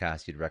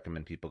podcast you'd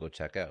recommend people go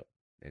check out?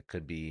 It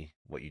could be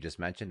what you just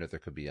mentioned, or there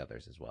could be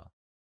others as well.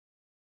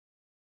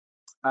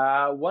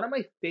 One of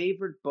my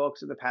favorite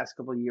books of the past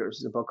couple of years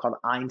is a book called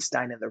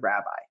Einstein and the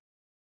Rabbi.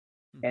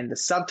 And the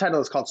subtitle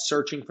is called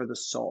Searching for the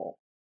Soul.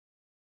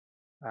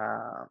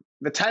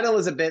 The title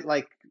is a bit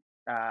like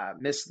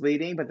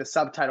misleading, but the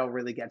subtitle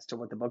really gets to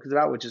what the book is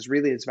about, which is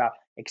really it's about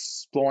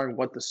exploring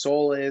what the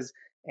soul is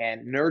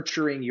and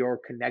nurturing your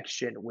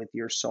connection with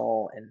your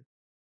soul and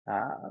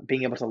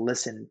being able to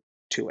listen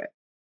to it.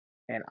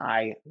 And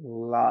I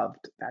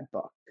loved that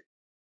book.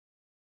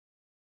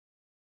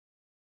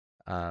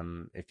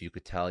 If you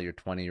could tell your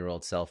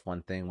 20-year-old self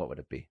one thing, what would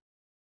it be?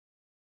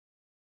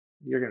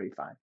 You're going to be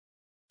fine.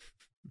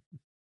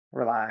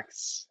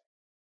 Relax.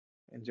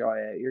 Enjoy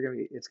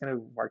it. It's going to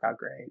work out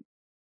great.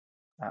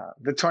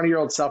 The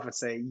 20-year-old self would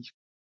say,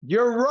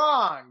 "You're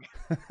wrong.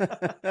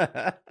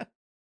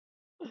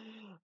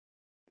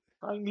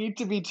 I need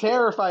to be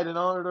terrified in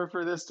order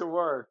for this to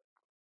work."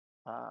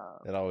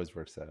 It always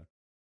works out.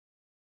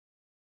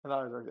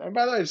 And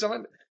by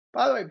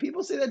the way,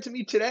 people say that to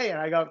me today, and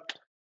I go,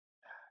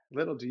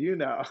 little do you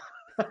know.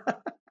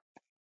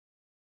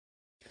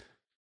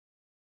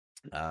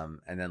 And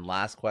then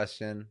last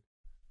question,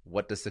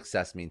 what does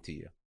success mean to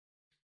you?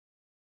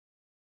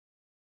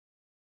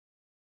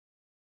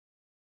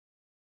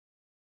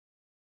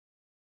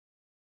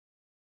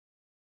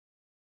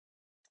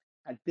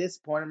 At this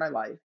point in my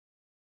life,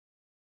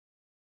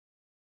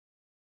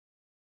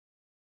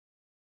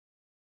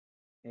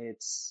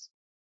 it's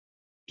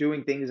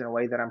doing things in a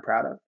way that I'm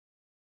proud of,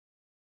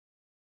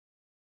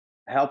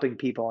 helping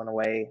people in a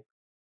way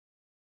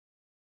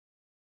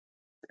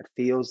that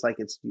feels like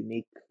it's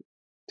unique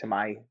to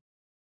my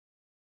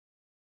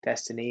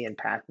destiny and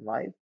path in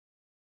life,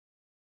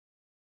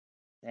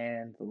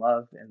 and the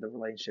love and the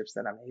relationships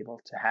that I'm able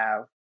to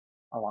have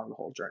along the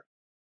whole journey.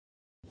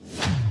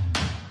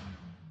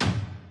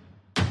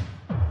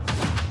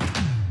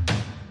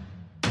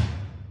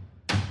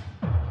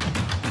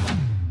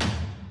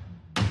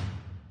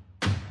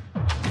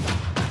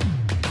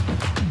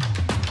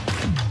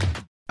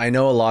 I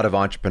know a lot of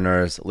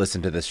entrepreneurs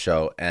listen to this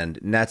show, and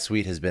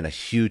NetSuite has been a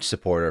huge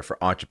supporter for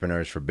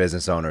entrepreneurs, for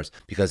business owners,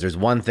 because there's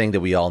one thing that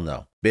we all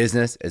know.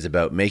 Business is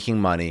about making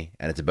money,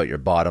 and it's about your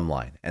bottom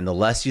line. And the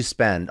less you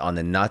spend on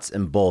the nuts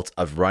and bolts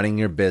of running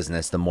your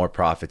business, the more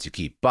profits you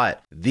keep.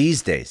 But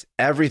these days,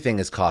 everything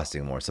is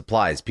costing more.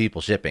 Supplies,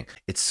 people, shipping.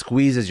 It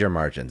squeezes your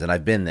margins, and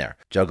I've been there,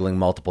 juggling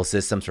multiple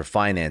systems for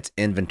finance,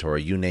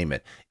 inventory, you name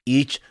it,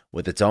 each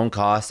with its own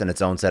costs and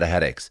its own set of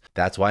headaches.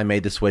 That's why I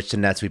made the switch to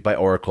NetSuite by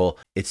Oracle.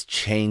 It's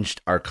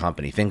changed our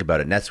company. Think about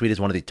it. NetSuite is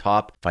one of the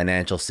top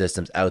financial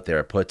systems out there.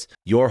 It puts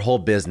your whole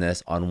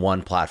business on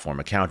one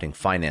platform, accounting,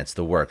 finance,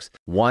 the works.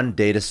 One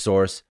data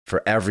source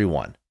for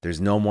everyone.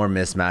 There's no more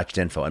mismatched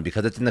info. And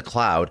because it's in the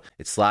cloud,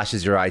 it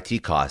slashes your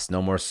IT costs.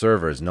 No more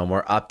servers, no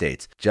more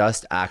updates.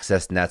 Just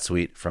access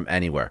NetSuite from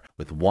anywhere.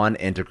 With one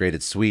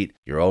integrated suite,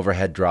 your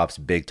overhead drops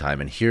big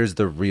time. And here's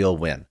the real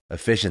win: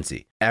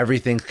 efficiency.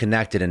 Everything's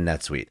connected in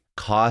NetSuite.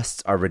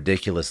 Costs are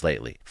ridiculous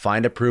lately.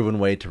 Find a proven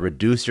way to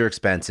reduce your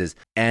expenses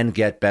and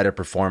get better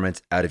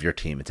performance out of your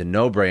team. It's a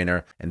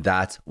no-brainer, and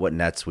that's what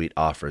NetSuite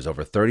offers.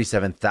 Over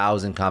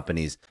 37,000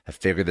 companies have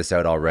figured this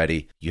out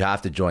already. You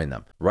have to join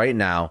them. Right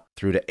now,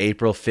 through to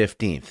April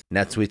 15th,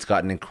 NetSuite's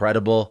got an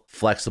incredible,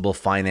 flexible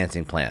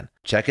financing plan.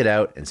 Check it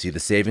out and see the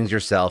savings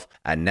yourself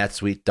at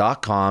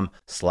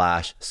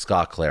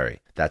netsuite.com/Scott Clary.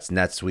 That's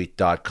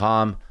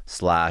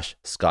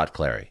netsuite.com/Scott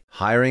Clary.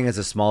 Hiring as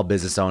a small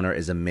business owner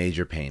is a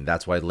major pain.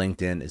 That's why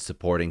LinkedIn is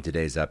supporting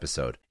today's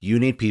episode. You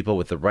need people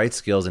with the right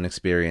skills and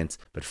experience,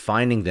 but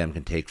finding them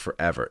can take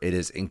forever. It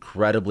is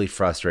incredibly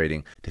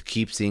frustrating to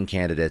keep seeing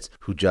candidates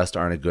who just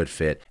aren't a good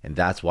fit, and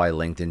that's why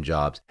LinkedIn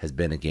Jobs has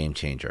been a game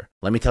changer.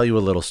 Let me tell you a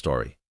little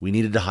story. We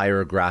needed to hire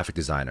a graphic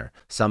designer,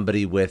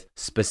 somebody with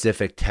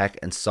specific tech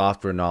and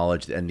software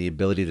knowledge and the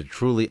ability to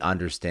truly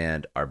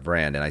understand our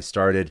brand. And I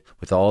started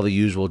with all the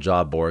usual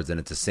job boards, and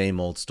it's the same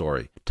old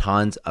story.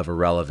 Tons of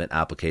irrelevant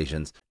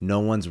applications. No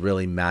one's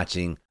really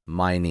matching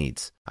my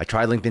needs. I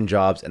tried LinkedIn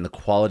Jobs and the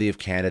quality of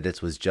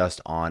candidates was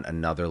just on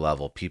another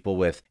level. People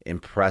with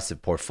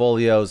impressive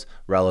portfolios,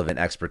 relevant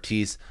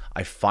expertise.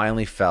 I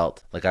finally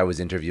felt like I was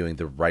interviewing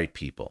the right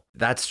people.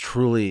 That's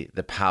truly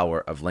the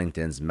power of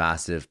LinkedIn's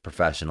massive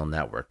professional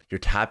network. You're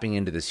tapping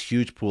into this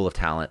huge pool of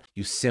talent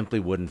you simply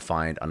wouldn't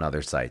find on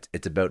other sites.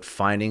 It's about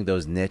finding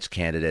those niche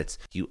candidates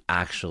you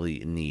actually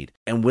need.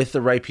 And with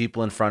the right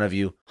people in front of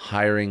you,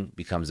 hiring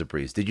becomes a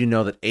breeze. Did you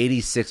know that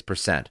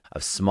 86%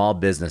 of small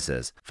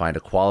businesses find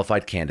a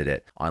qualified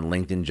candidate on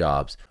LinkedIn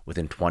Jobs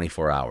within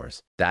 24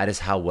 hours? That is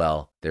how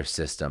well their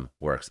system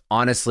works.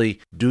 Honestly,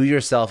 do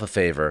yourself a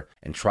favor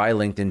and try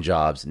LinkedIn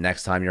Jobs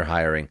next time you're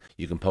hiring.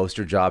 You can post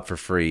your job for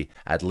free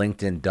at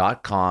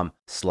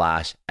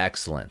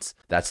linkedin.com/excellence.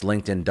 That's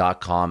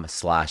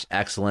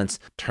linkedin.com/excellence.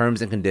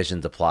 Terms and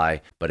conditions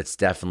apply, but it's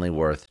definitely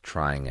worth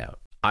trying out.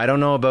 I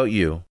don't know about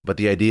you, but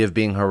the idea of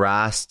being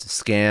harassed,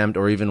 scammed,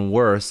 or even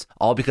worse,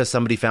 all because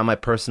somebody found my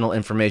personal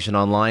information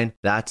online,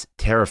 that's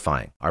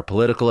terrifying. Our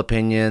political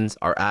opinions,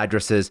 our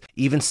addresses,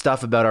 even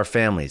stuff about our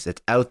families,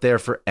 it's out there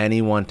for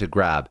anyone to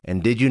grab.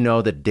 And did you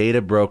know that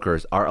data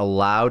brokers are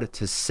allowed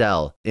to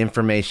sell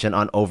information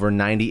on over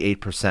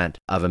 98%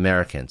 of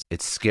Americans?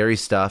 It's scary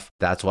stuff.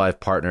 That's why I've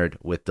partnered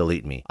with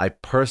Delete Me. I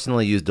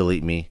personally use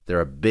Delete Me.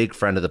 They're a big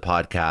friend of the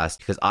podcast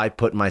because I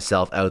put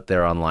myself out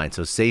there online.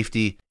 So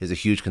safety is a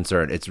huge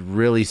concern. It's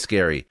really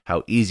scary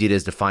how easy it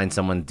is to find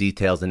someone's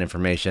details and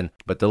information,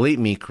 but Delete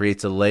Me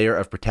creates a layer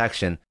of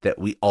protection that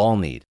we all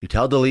need. You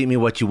tell Delete Me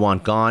what you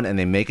want gone, and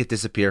they make it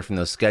disappear from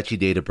those sketchy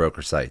data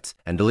broker sites.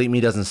 And Delete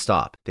Me doesn't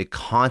stop. They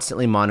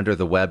constantly monitor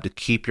the web to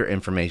keep your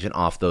information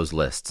off those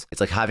lists.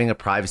 It's like having a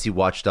privacy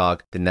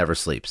watchdog that never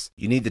sleeps.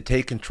 You need to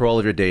take control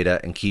of your data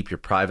and keep your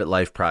private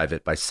life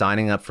private by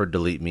signing up for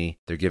Delete Me.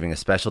 They're giving a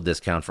special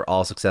discount for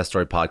all Success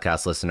Story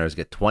podcast listeners.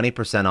 Get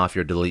 20% off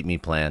your Delete Me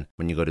plan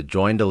when you go to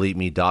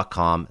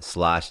joindeleteme.com/success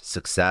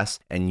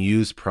and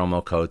use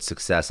promo code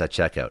success at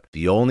checkout.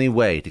 The only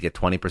way to get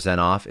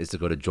 20% off is to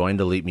go to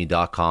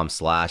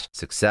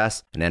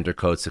joindeleteme.com/success and enter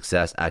code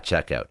success at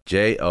checkout.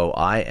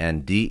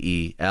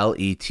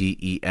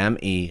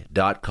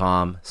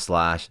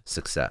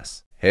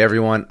 joindeleteme.com/success. Hey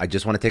everyone, I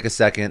just want to take a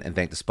second and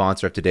thank the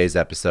sponsor of today's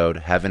episode,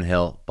 Heaven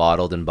Hill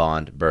Bottled and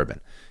Bond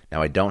Bourbon.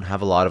 Now, I don't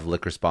have a lot of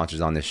liquor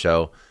sponsors on this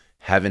show.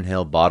 Heaven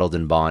Hill Bottled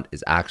and Bond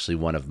is actually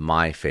one of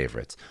my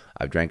favorites.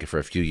 I've drank it for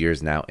a few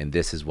years now, and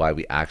this is why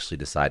we actually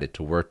decided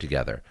to work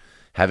together.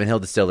 Heaven Hill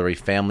Distillery,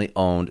 family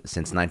owned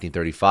since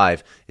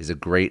 1935, is a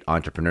great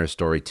entrepreneur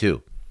story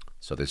too.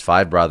 So there's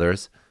 5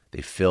 brothers.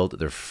 They filled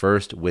their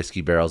first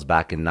whiskey barrels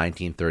back in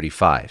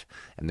 1935,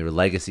 and their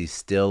legacy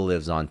still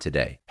lives on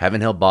today. Heaven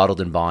Hill Bottled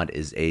and Bond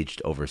is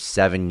aged over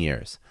 7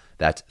 years.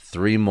 That's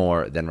 3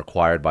 more than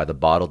required by the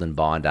Bottled and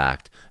Bond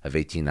Act of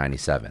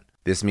 1897.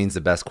 This means the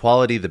best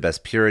quality, the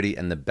best purity,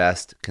 and the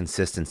best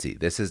consistency.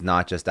 This is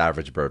not just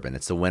average bourbon.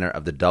 It's the winner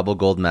of the double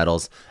gold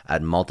medals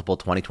at multiple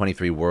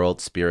 2023 World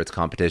Spirits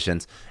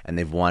competitions, and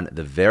they've won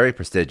the very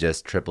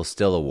prestigious Triple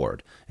Still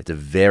Award. It's a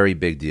very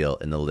big deal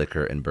in the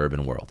liquor and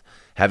bourbon world.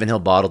 Heaven Hill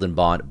Bottled and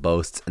Bond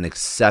boasts an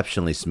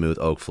exceptionally smooth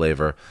oak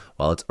flavor,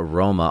 while its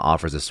aroma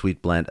offers a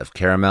sweet blend of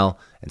caramel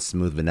and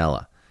smooth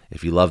vanilla.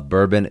 If you love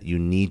bourbon, you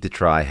need to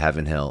try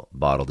Heaven Hill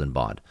Bottled and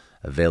Bond.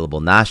 Available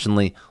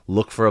nationally,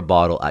 look for a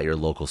bottle at your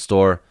local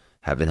store.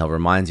 Heaven Hill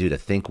reminds you to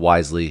think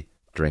wisely,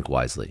 drink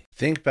wisely.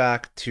 Think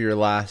back to your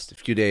last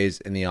few days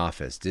in the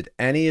office. Did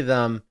any of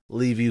them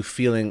leave you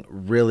feeling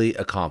really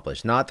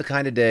accomplished? Not the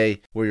kind of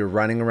day where you're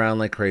running around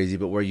like crazy,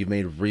 but where you've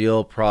made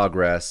real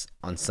progress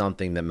on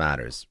something that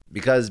matters.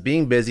 Because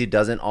being busy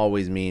doesn't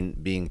always mean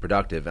being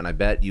productive, and I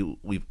bet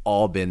we've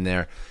all been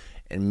there.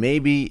 And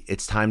maybe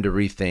it's time to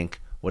rethink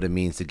what it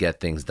means to get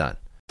things done.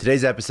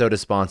 Today's episode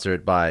is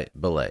sponsored by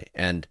Belay,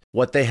 and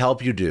what they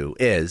help you do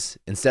is,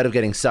 instead of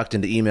getting sucked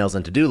into emails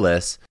and to-do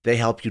lists, they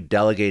help you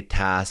delegate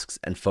tasks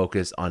and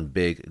focus on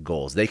big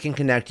goals. They can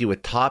connect you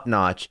with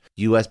top-notch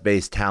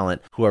US-based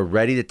talent who are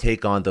ready to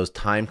take on those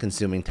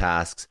time-consuming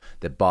tasks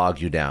that bog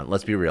you down.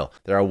 Let's be real.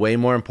 There are way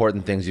more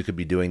important things you could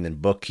be doing than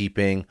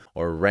bookkeeping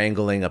or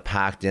wrangling a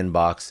packed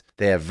inbox.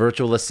 They have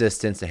virtual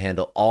assistants to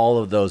handle all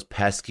of those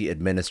pesky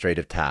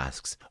administrative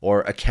tasks,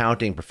 or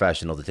accounting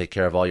professionals to take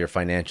care of all your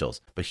financials.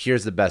 But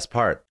here's the best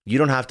part. You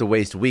don't have to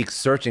waste weeks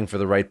searching for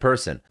the right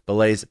person.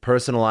 Belay's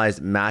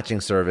personalized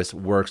matching service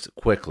works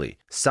quickly,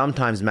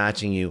 sometimes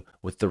matching you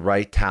with the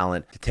right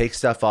talent to take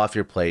stuff off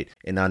your plate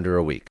in under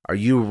a week. Are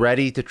you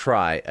ready to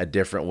try a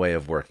different way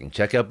of working?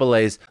 Check out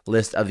Belay's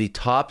list of the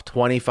top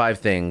 25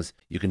 things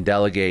you can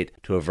delegate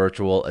to a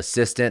virtual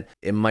assistant.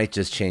 It might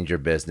just change your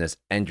business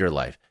and your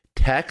life.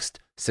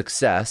 Text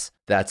SUCCESS,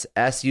 that's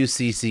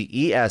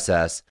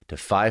SUCCESS, to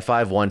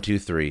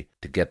 55123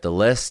 to get the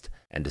list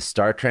and to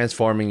start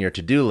transforming your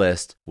to-do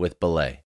list with Belay.